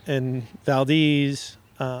years in Valdez.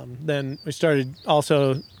 Then we started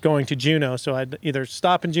also going to Juneau. So I'd either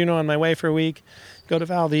stop in Juneau on my way for a week, go to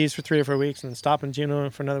Valdez for 3 or 4 weeks, and then stop in Juneau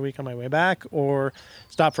for another week on my way back, or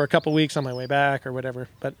stop for a couple weeks on my way back, or whatever.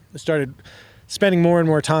 But I started spending more and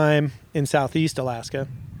more time in Southeast Alaska.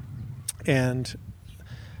 And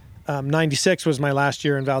 96 was my last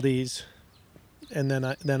year in Valdez. And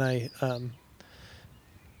then I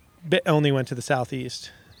only went to the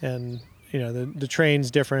Southeast. And, the train's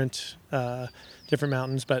different, different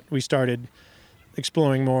mountains, but we started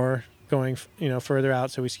exploring more, going further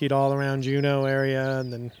out. So we skied all around Juneau area,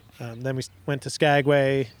 and then we went to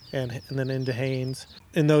Skagway and then into Haines.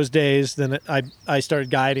 In those days, then I started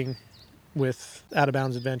guiding with Out of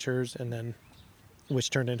Bounds Adventures, and then which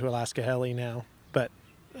turned into Alaska Heli now. But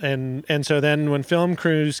and so then when film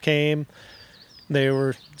crews came, they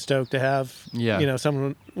were stoked to have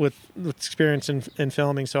someone with experience in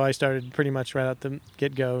filming. So I started pretty much right at the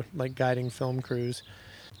get-go, like guiding film crews.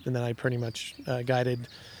 And then I pretty much guided,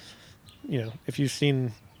 if you've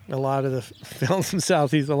seen a lot of the films in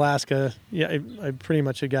Southeast Alaska, I pretty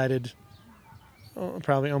much had guided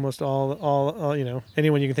probably almost all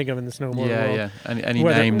anyone you can think of in the snowboard world. Yeah. Any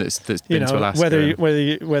name that's been to Alaska.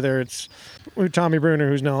 Whether it's Tommy Bruner,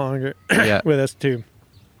 who's no longer with us, to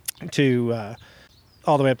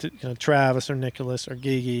all the way up to Travis or Nicholas or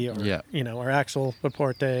Gigi or or Axel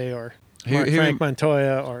Laporte or Frank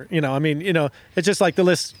Montoya or it's just like the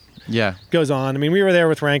list goes on. I mean, we were there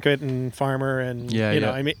with Rankit and Farmer and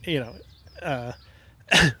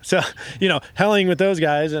so helling with those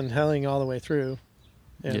guys and helling all the way through.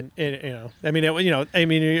 And you're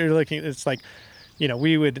looking, it's like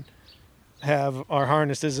we would have our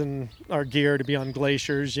harnesses and our gear to be on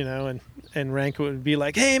glaciers, and Rankit would be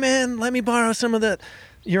like, "Hey man, let me borrow some of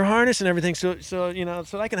your harness and everything, so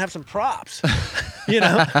I can have some props,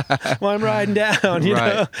 while I'm riding down."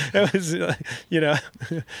 It was,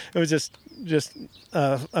 it was just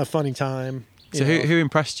a funny time. So who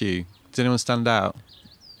impressed you? Did anyone stand out?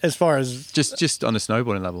 As far as just on a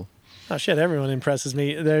snowboarding level? Oh shit! Everyone impresses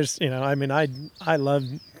me. There's, I love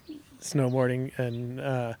snowboarding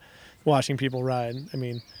and watching people ride. I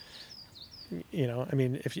mean, you know, I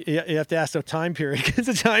mean, if you have to ask the time period, because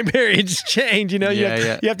the time periods change, you know, you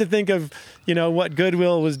have to think of, you know, what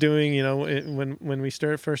Goodwill was doing, you know, when we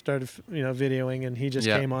first started, you know, videoing, and he just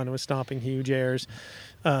came on and was stomping huge airs.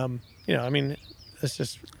 You know, I mean, it's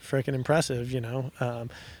just freaking impressive, you know.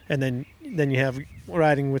 And then you have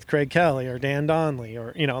riding with Craig Kelly or Dan Donnelly,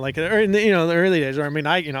 or, you know, like, or in the, you know, the early days, or I mean,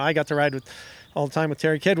 I got to ride with all the time with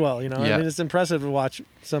Terry Kidwell, you know. I mean, it's impressive to watch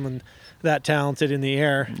someone that talented in the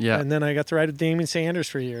air. And then I got to ride with Damian Sanders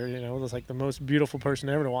for a year, you know. It was like the most beautiful person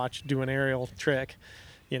ever to watch do an aerial trick,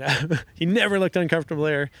 you know. He never looked uncomfortable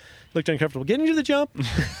there. Looked uncomfortable getting to the jump.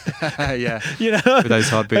 You know, with those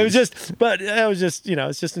hard boots. It was just, you know,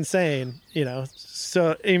 it's just insane, you know.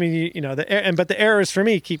 So I mean, you know, but the errors for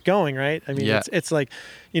me keep going, right? I mean, it's like,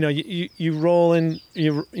 you know, you roll in,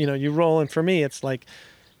 you roll in. For me, it's like,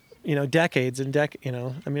 you know, decades and you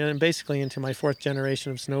know, I mean, I'm basically into my fourth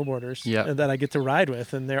generation of snowboarders that I get to ride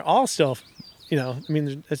with, and they're all still, you know, I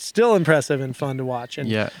mean, it's still impressive and fun to watch,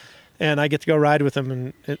 and and I get to go ride with them,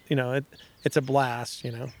 and you know, it's a blast,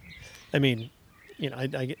 you know. I mean, you know,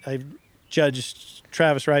 I judged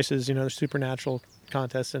Travis Rice's, you know, the Supernatural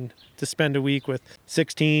contest, and to spend a week with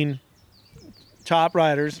 16 top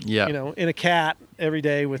riders, you know, in a cat every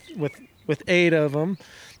day with 8 of them,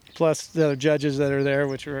 plus the other judges that are there,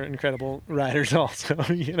 which are incredible riders also,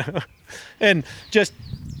 you know, and just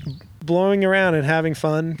blowing around and having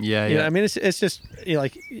fun. You know, I mean, it's just, you know,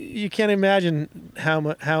 like, you can't imagine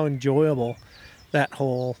how enjoyable that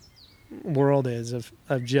whole world is of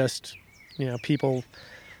just, you know, people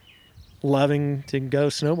loving to go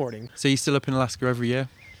snowboarding. So you still up in Alaska every year?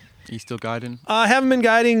 Are you still guiding? I haven't been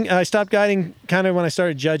guiding. I stopped guiding kind of when I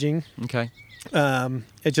started judging. Okay.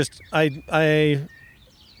 It just, I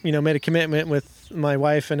you know, made a commitment with my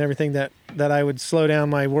wife and everything that I would slow down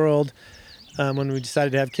my world when we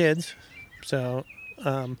decided to have kids. So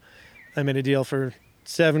I made a deal for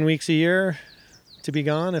 7 weeks a year to be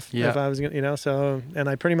gone if I was going to, you know, so, and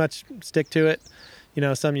I pretty much stick to it. You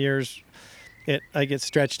know, some years I get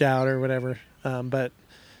stretched out or whatever. But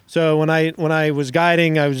so when I was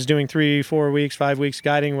guiding, I was doing 3, 4 weeks, 5 weeks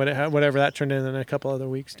guiding, whatever that turned in, and a couple other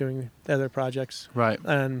weeks doing other projects. Right.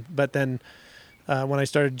 But then when I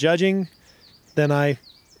started judging, then I,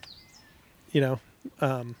 you know,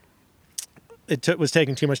 it was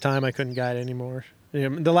taking too much time. I couldn't guide anymore. You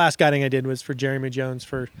know, the last guiding I did was for Jeremy Jones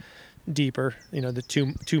for Deeper, you know, the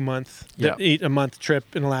 2 month, a month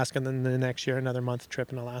trip in Alaska, and then the next year another month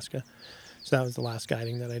trip in Alaska. So that was the last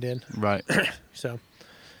guiding that I did. Right. So,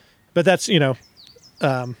 but that's, you know,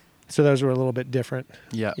 so those were a little bit different.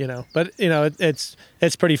 Yeah. You know, but you know, it's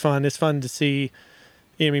pretty fun. It's fun to see.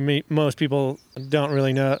 I mean, most people don't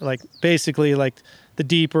really know. Like, basically, like, the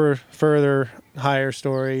Deeper, Further, Higher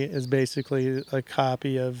story is basically a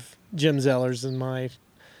copy of Jim Zeller's and my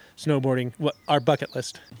snowboarding, our bucket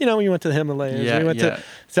list. You know, we went to the Himalayas, we went to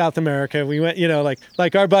South America, we went, you know,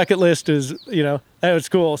 like our bucket list is, you know, that was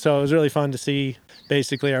cool. So it was really fun to see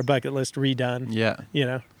basically our bucket list redone. Yeah. You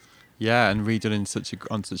know. Yeah, and redone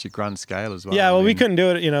on such a grand scale as well. Yeah, well, we couldn't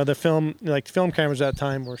do it. You know, the film cameras at that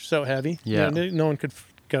time were so heavy. Yeah. You know, no one could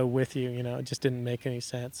go with you. You know, it just didn't make any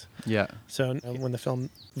sense. Yeah. So when the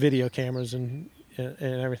video cameras and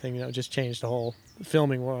everything, you know, just changed the whole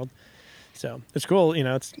filming world. So it's cool. You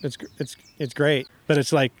know, it's great. But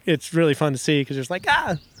it's like, it's really fun to see because it's like,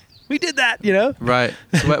 we did that. You know. Right.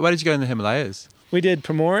 So where did you go in the Himalayas? We did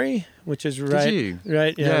Pamori, which is right. Did you?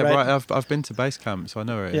 Right. Yeah. Right. I've been to base camp, so I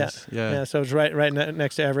know where it is. Yeah. Yeah. So it's right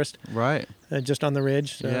next to Everest. Right. Just on the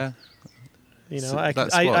ridge. So, yeah. You know, so I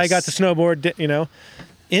got to snowboard. You know,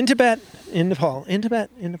 in Tibet, in Nepal.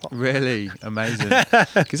 Really amazing.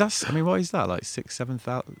 Because that's, I mean, what is that, like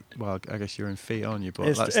 6,000-7,000? Well, I guess you're in feet, aren't you?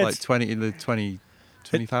 But that's like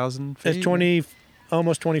 20,000 feet. It's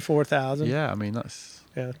almost 24,000. Yeah. I mean, that's.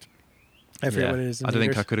 Yeah. I forget what it is. I don't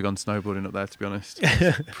think I could have gone snowboarding up there, to be honest.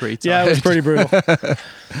 Pretty tired. Yeah, it was pretty brutal.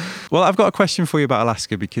 Well, I've got a question for you about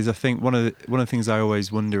Alaska, because I think one of the things I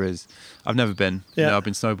always wonder is, I've never been. Yeah. You know, I've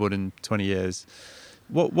been snowboarding 20 years.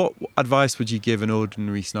 What advice would you give an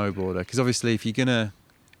ordinary snowboarder? Because obviously, if you're gonna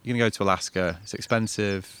go to Alaska, it's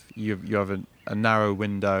expensive. You have a narrow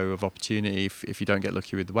window of opportunity if you don't get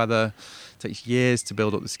lucky with the weather. It takes years to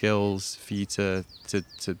build up the skills for you to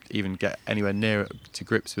even get anywhere near to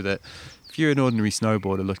grips with it. If you're an ordinary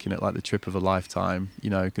snowboarder looking at like the trip of a lifetime, you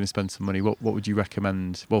know, going to spend some money, what would you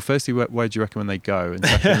recommend? Well, firstly, where do you recommend they go?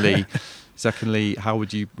 And secondly, how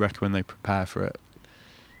would you recommend they prepare for it?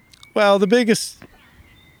 Well, the biggest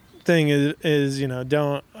thing is you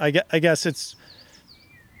know, I guess it's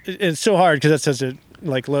so hard because that's such a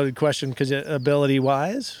loaded question, because ability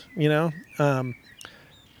wise, you know,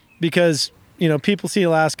 because people see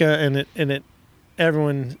Alaska and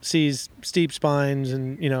everyone sees steep spines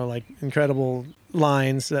and, like incredible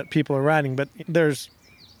lines that people are riding, but there's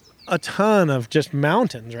a ton of just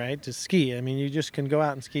mountains, right, to ski. I mean, you just can go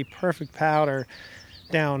out and ski perfect powder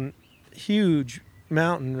down huge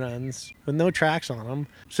mountain runs with no tracks on them.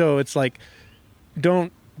 So it's like,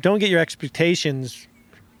 don't get your expectations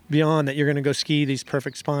beyond that you're going to go ski these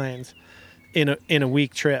perfect spines in a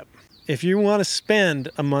week trip. If you want to spend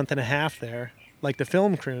a month and a half there, like the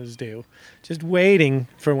film crews do, just waiting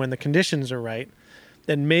for when the conditions are right,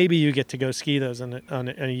 then maybe you get to go ski those in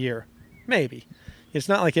a year. Maybe. It's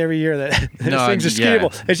not like every year that things are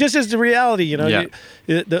skiable. Yeah. It's just the reality, Yeah.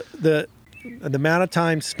 The amount of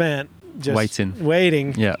time spent just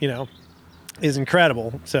waiting, is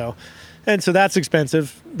incredible. So that's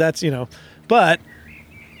expensive. That's, but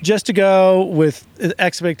just to go with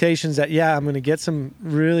expectations that, I'm going to get some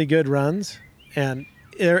really good runs, and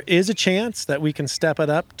there is a chance that we can step it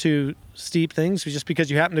up to steep things just because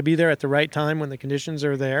you happen to be there at the right time when the conditions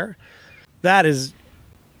are there. That is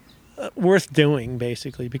worth doing,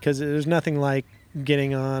 basically, because there's nothing like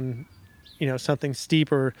getting on, something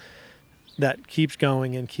steeper that keeps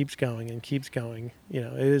going and keeps going and keeps going.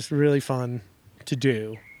 It is really fun to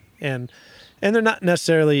do, and they're not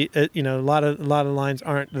necessarily, a lot of lines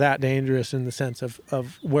aren't that dangerous in the sense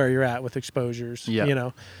of where you're at with exposures,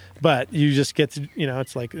 but you just get to,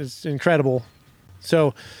 it's incredible.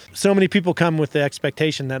 So many people come with the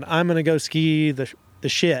expectation that I'm going to go ski the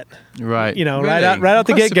shit, right? Really? right out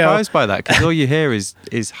the get go. I'm surprised by that, because all you hear is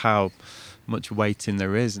how much weighting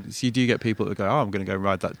there is. So you do get people that go, I'm going to go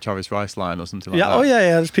ride that Travis Rice line or something like that. Oh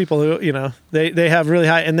yeah. There's people who, they have really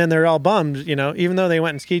high, and then they're all bummed, even though they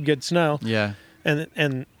went and skied good snow. Yeah.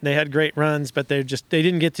 And they had great runs, but they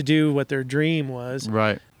didn't get to do what their dream was.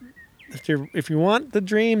 Right. If you want the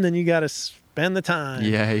dream, then you got to spend the time.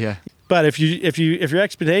 Yeah. But if your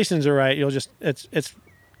expectations are right, you'll it's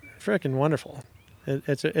freaking wonderful.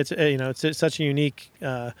 It's such a unique,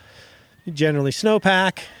 generally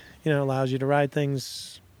snowpack. Allows you to ride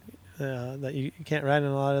things that you can't ride in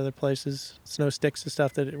a lot of other places. Snow sticks and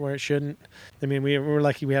stuff where it shouldn't. I mean, we're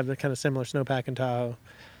lucky we have the kind of similar snowpack in Tahoe.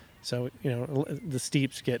 So, the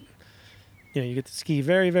steeps you get to ski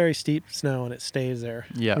very, very steep snow and it stays there.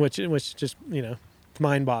 Yeah. Which just, it's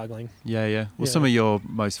mind-boggling. Yeah. Well, some of your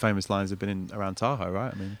most famous lines have been around Tahoe,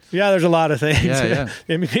 right? I mean, there's a lot of things. Yeah.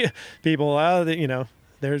 I mean, people,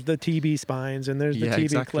 there's the TB spines and there's the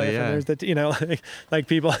TB cliff and there's the, like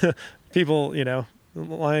people,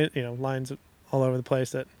 lines all over the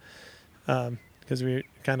place that, because we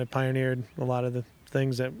kind of pioneered a lot of the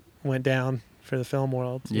things that went down for the film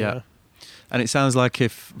world. Yeah. And it sounds like,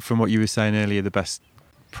 from what you were saying earlier, the best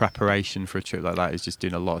preparation for a trip like that is just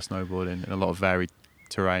doing a lot of snowboarding and a lot of varied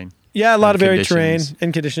terrain. Yeah, a lot of varied terrain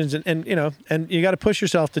and conditions, and you got to push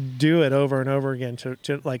yourself to do it over and over again to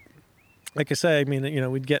like I say, I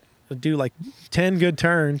mean, we'd do like 10 good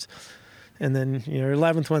turns, and then your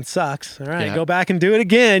 11th one sucks. All right, go back and do it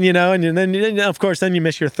again, and then of course then you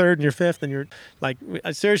miss your third and your fifth, and you're like,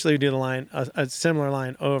 I seriously do the line, a similar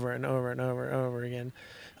line over and over and over and over again.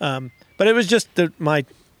 But it was just my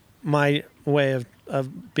way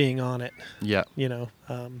of being on it. Yeah.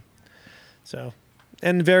 So,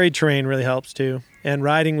 and varied terrain really helps too, and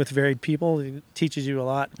riding with varied people teaches you a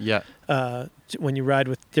lot. Yeah. When you ride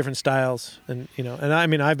with different styles, and and I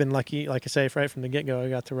mean, I've been lucky, like I say, right from the get go, I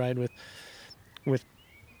got to ride with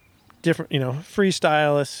different,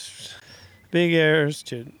 freestylists, big airs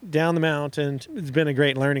to down the mountain. It's been a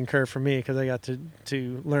great learning curve for me because I got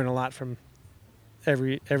to learn a lot from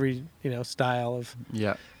every style of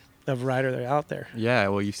rider that are out there. Yeah,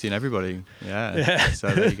 well, you've seen everybody. Yeah. So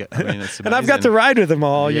there you go. I mean, it's amazing. And I've got to ride with them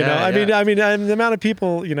all. I mean, the amount of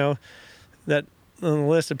people that on the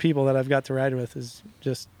list of people that I've got to ride with is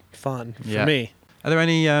just fun for me. Are there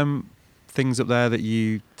any things up there that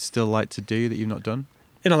you still like to do that you've not done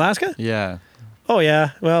in Alaska? Yeah. Oh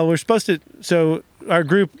yeah. Well, we're supposed to. So our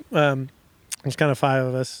group, there's kind of 5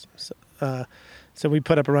 of us. So we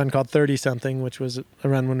put up a run called 30 something, which was a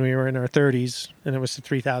run when we were in our 30s, and it was a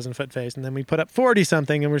 3,000 foot face. And then we put up 40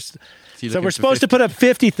 something, and we're supposed to put up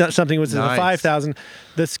 50 something, which is a 5,000.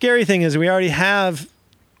 The scary thing is we already have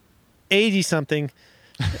 80 something.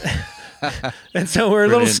 And so we're a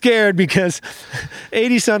little scared because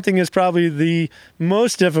 80 something is probably the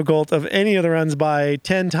most difficult of any of the runs by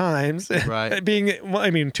 10 times. Right. Being,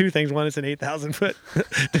 2 things. One, it's an 8,000 foot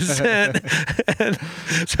descent. And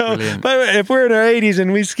so, but if we're in our 80s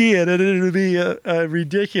and we ski it, it'll be a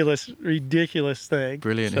ridiculous thing.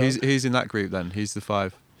 Brilliant. So, who's in that group then? Who's the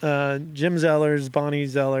 5? Jim Zellers, Bonnie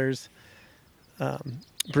Zellers,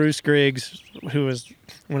 Bruce Griggs, who was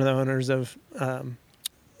one of the owners of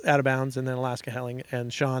Out of Bounds and then Alaska Helling,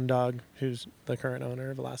 and Sean Dog, who's the current owner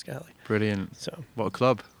of Alaska Helling. Brilliant. So What a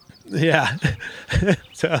club. yeah.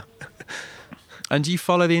 So. And do you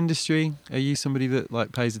follow the industry? Are you somebody that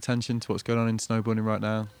like pays attention to what's going on in snowboarding right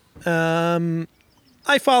now?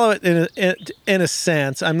 I follow it in a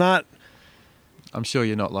sense. I'm sure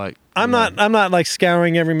you're not like. I'm not like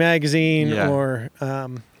scouring every magazine Yeah. or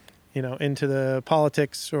into the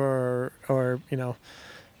politics or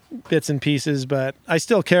bits and pieces, but I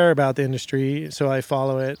still care about the industry, so I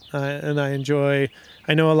follow it, and I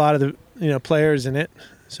know a lot of the players in it,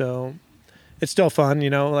 so it's still fun.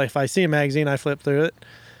 Like if I see a magazine, I flip through it,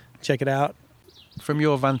 check it out. From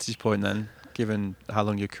your vantage point, then, given how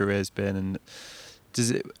long your career's been, and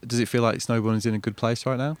does it feel like snowboarding's in a good place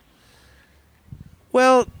right now?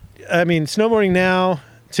 Well, I mean, snowboarding now,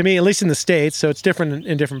 to me, at least in the States, so it's different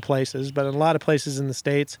in different places, but in a lot of places in the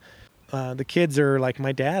States, the kids are like,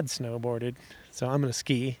 my dad snowboarded, so I'm going to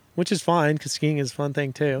ski, which is fine because skiing is a fun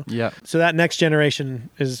thing too. Yeah. So that next generation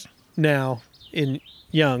is now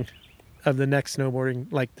young of the next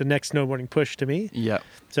snowboarding, like the next snowboarding push to me. Yeah.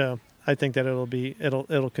 So I think that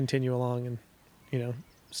it'll continue along and,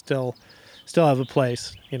 still have a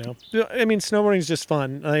place, I mean, snowboarding is just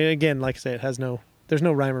fun. Again, like I say, there's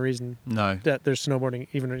no rhyme or reason that there's snowboarding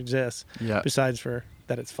even exists. Yeah. Besides for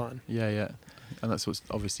that it's fun. Yeah, yeah. And that's what's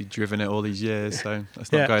obviously driven it all these years, so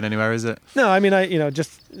that's not going anywhere, is it? No, I mean,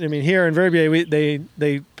 here in Verbier,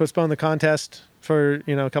 they postponed the contest for,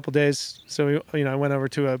 a couple days. So, I went over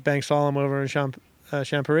to a bank slalom over in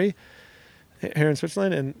Champery here in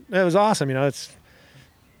Switzerland, and it was awesome. It's,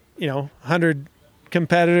 100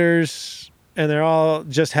 competitors, and they're all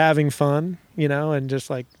just having fun, and just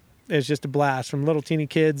like, it's just a blast, from little teeny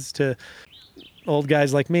kids to old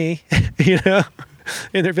guys like me,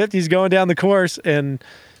 in their 50s going down the course, and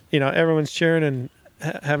everyone's cheering and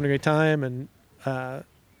having a great time, and and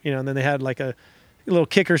then they had like a little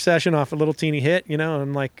kicker session off a little teeny hit,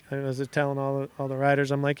 and like I was telling all the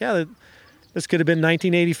riders, I'm like, yeah, this could have been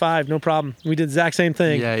 1985, no problem. We did the exact same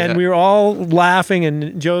thing, and we were all laughing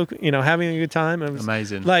and having a good time. It was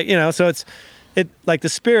amazing, like so it like the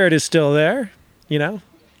spirit is still there,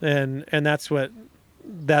 and that's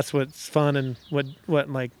what's fun, and what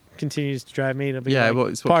like continues to drive me to be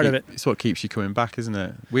it's part of it. It's what keeps you coming back, isn't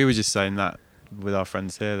it? We were just saying that with our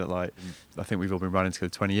friends here, that like I think we've all been riding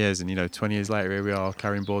together 20 years, and 20 years later here we are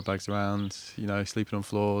carrying board bags around, sleeping on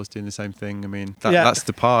floors, doing the same thing. I mean, that's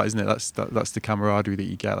the part, isn't it? That's the camaraderie that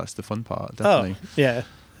you get. That's the fun part, definitely. Oh, yeah.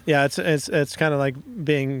 Yeah, it's kind of like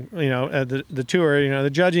being, the tour, the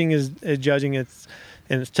judging is judging, and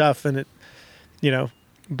it's tough, and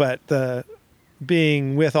but the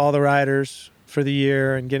being with all the riders for the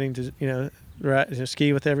year and getting to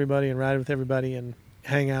ski with everybody and ride with everybody and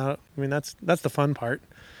hang out. I mean, that's the fun part.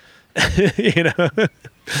 So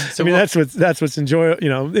I mean, that's what's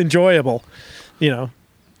enjoyable.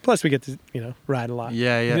 Plus we get to ride a lot.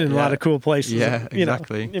 In a lot of cool places. Yeah,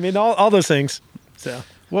 exactly. I mean, all those things. So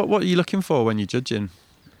what are you looking for when you're judging?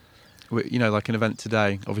 Like an event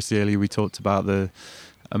today. Obviously, earlier we talked about the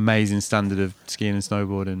amazing standard of skiing and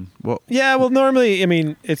snowboarding. Yeah, well, normally, I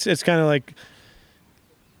mean, it's kind of like,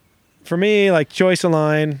 for me, like Choice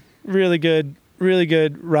Align, really good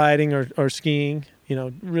riding or skiing.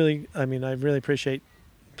 Really, I mean, I really appreciate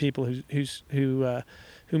people who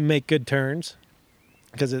make good turns,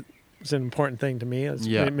 because it's an important thing to me.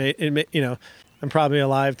 I'm probably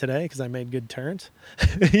alive today because I made good turns.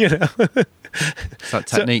 It's that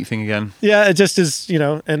technique thing again. Yeah, it just is,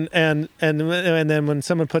 and then when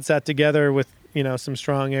someone puts that together with some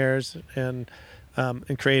strong airs and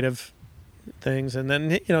creative things, and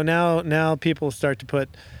then now people start to put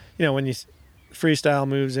when you freestyle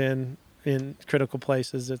moves in critical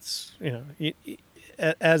places, it's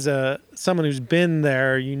as someone who's been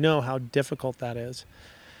there, how difficult that is,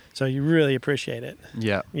 so you really appreciate it.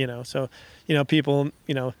 Yeah. So people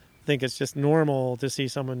think it's just normal to see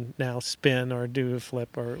someone now spin or do a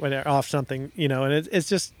flip or whatever off something, and it's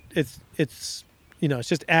just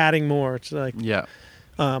adding more. It's like,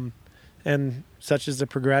 and such is the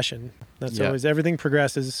progression. That's always, everything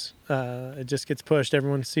progresses. It just gets pushed.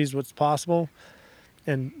 Everyone sees what's possible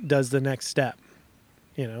and does the next step.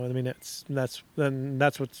 I mean, that's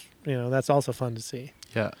what's, that's also fun to see.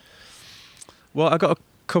 Yeah. Well, I got a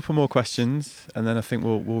couple more questions, and then I think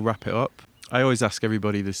we'll wrap it up. I always ask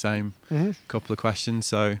everybody the same couple of questions.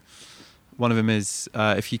 So one of them is,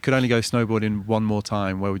 if you could only go snowboarding one more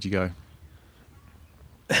time, where would you go?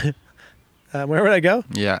 Where would I go?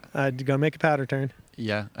 Yeah. I'd go make a powder turn.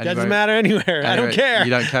 Yeah. Doesn't matter anywhere. I don't care. You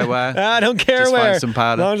don't care where? I don't care Just where. find some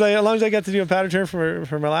powder. As long as I got to do a powder turn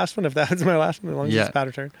for my last one, if that was my last one, as long as it's a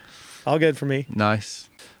powder turn, all good for me. Nice.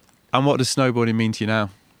 And what does snowboarding mean to you now,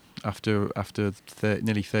 after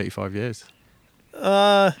nearly 35 years?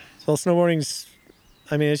 Well, snowboarding's,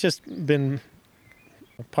 I mean, it's just been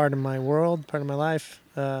a part of my world, part of my life.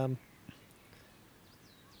 That's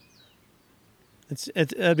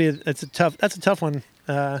a tough one.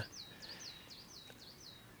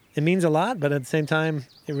 It means a lot, but at the same time,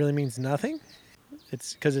 it really means nothing.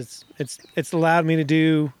 It's because it's allowed me to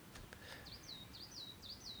do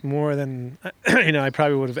more than I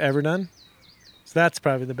probably would have ever done. So that's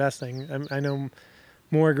probably the best thing. I know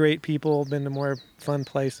more great people, been to more fun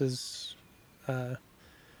places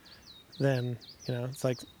than it's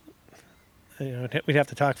like we'd have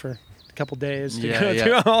to talk for a couple days to go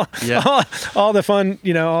through all the fun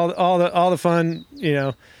all the fun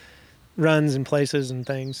runs and places and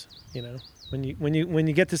things. When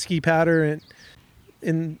you get to ski powder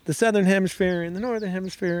in the southern hemisphere, in the northern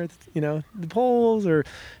hemisphere, the poles, or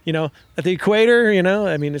at the equator,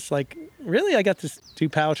 I mean, it's like, really, I got to do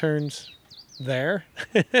pow turns there.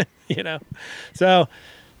 So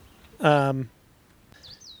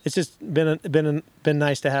it's just been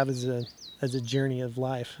nice to have as a journey of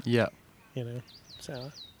life. Yeah.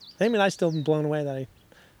 So I mean, I still am blown away that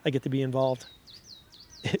I get to be involved.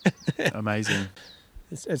 Amazing.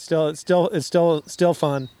 It's still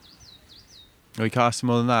fun. We can't ask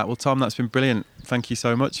more than that. Well, Tom, that's been brilliant. Thank you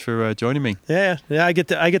so much for joining me. Yeah. I get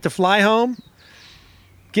to fly home,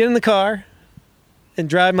 get in the car, and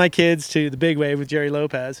drive my kids to the Big Wave with Jerry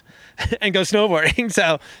Lopez, and go snowboarding.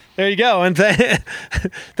 So there you go. And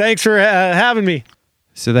thanks for having me.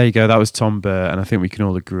 So there you go. That was Tom Burr, and I think we can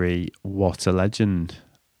all agree, what a legend.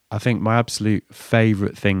 I think my absolute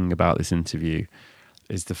favourite thing about this interview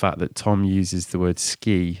is the fact that Tom uses the word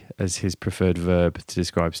ski as his preferred verb to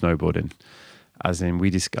describe snowboarding. As in, we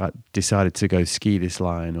decided to go ski this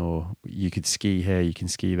line, or you could ski here, you can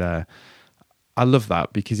ski there. I love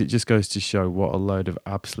that, because it just goes to show what a load of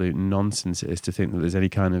absolute nonsense it is to think that there's any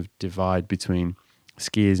kind of divide between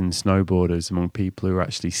skiers and snowboarders among people who are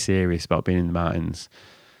actually serious about being in the mountains.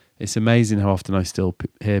 It's amazing how often I still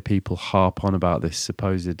hear people harp on about this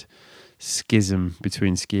supposed schism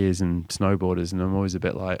between skiers and snowboarders, and I'm always a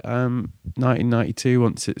bit like, 1992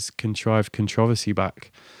 wants its contrived controversy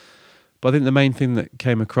back. But I think the main thing that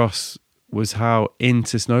came across was how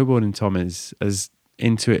into snowboarding Tom is, as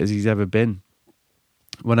into it as he's ever been.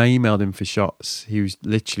 When I emailed him for shots, he was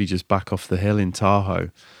literally just back off the hill in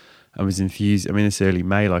Tahoe and was enthused. I mean, it's early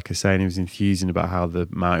May, like I say, and he was enthusing about how the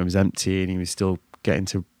mountain was empty and he was still getting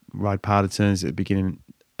to ride powder turns at the beginning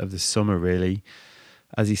of the summer, really.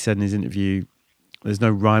 As he said in his interview, there's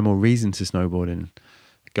no rhyme or reason to snowboarding.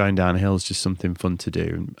 Going down a hill is just something fun to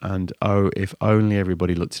do. And if only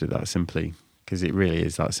everybody looked at it that simply, because it really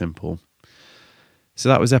is that simple. So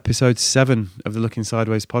that was episode 7 of the Looking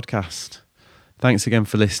Sideways podcast. Thanks again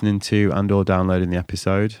for listening to and or downloading the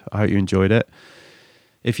episode. I hope you enjoyed it.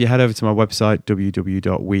 If you head over to my website,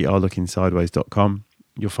 www.wearelooking.sideways.com,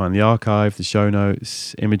 you'll find the archive, the show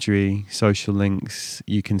notes, imagery, social links.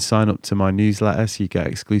 You can sign up to my newsletter so you get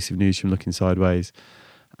exclusive news from Looking Sideways,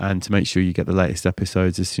 and to make sure you get the latest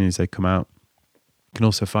episodes as soon as they come out. You can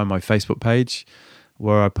also find my Facebook page,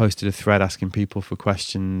 where I posted a thread asking people for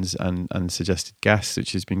questions and suggested guests,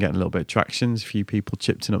 which has been getting a little bit of traction. There's a few people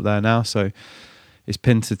chipped in up there now, so it's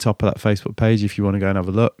pinned to the top of that Facebook page if you want to go and have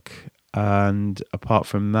a look. And apart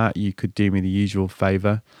from that, you could do me the usual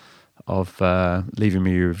favour of leaving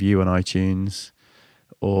me a review on iTunes,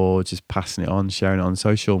 or just passing it on, sharing it on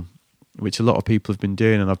social, which a lot of people have been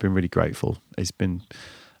doing, and I've been really grateful. It's been,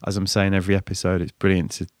 as I'm saying every episode, it's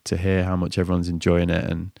brilliant to hear how much everyone's enjoying it.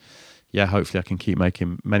 And yeah, hopefully I can keep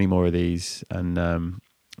making many more of these. And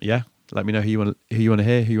let me know who you want to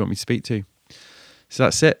hear, who you want me to speak to. So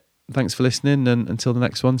that's it. Thanks for listening, and until the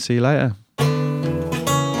next one, see you later.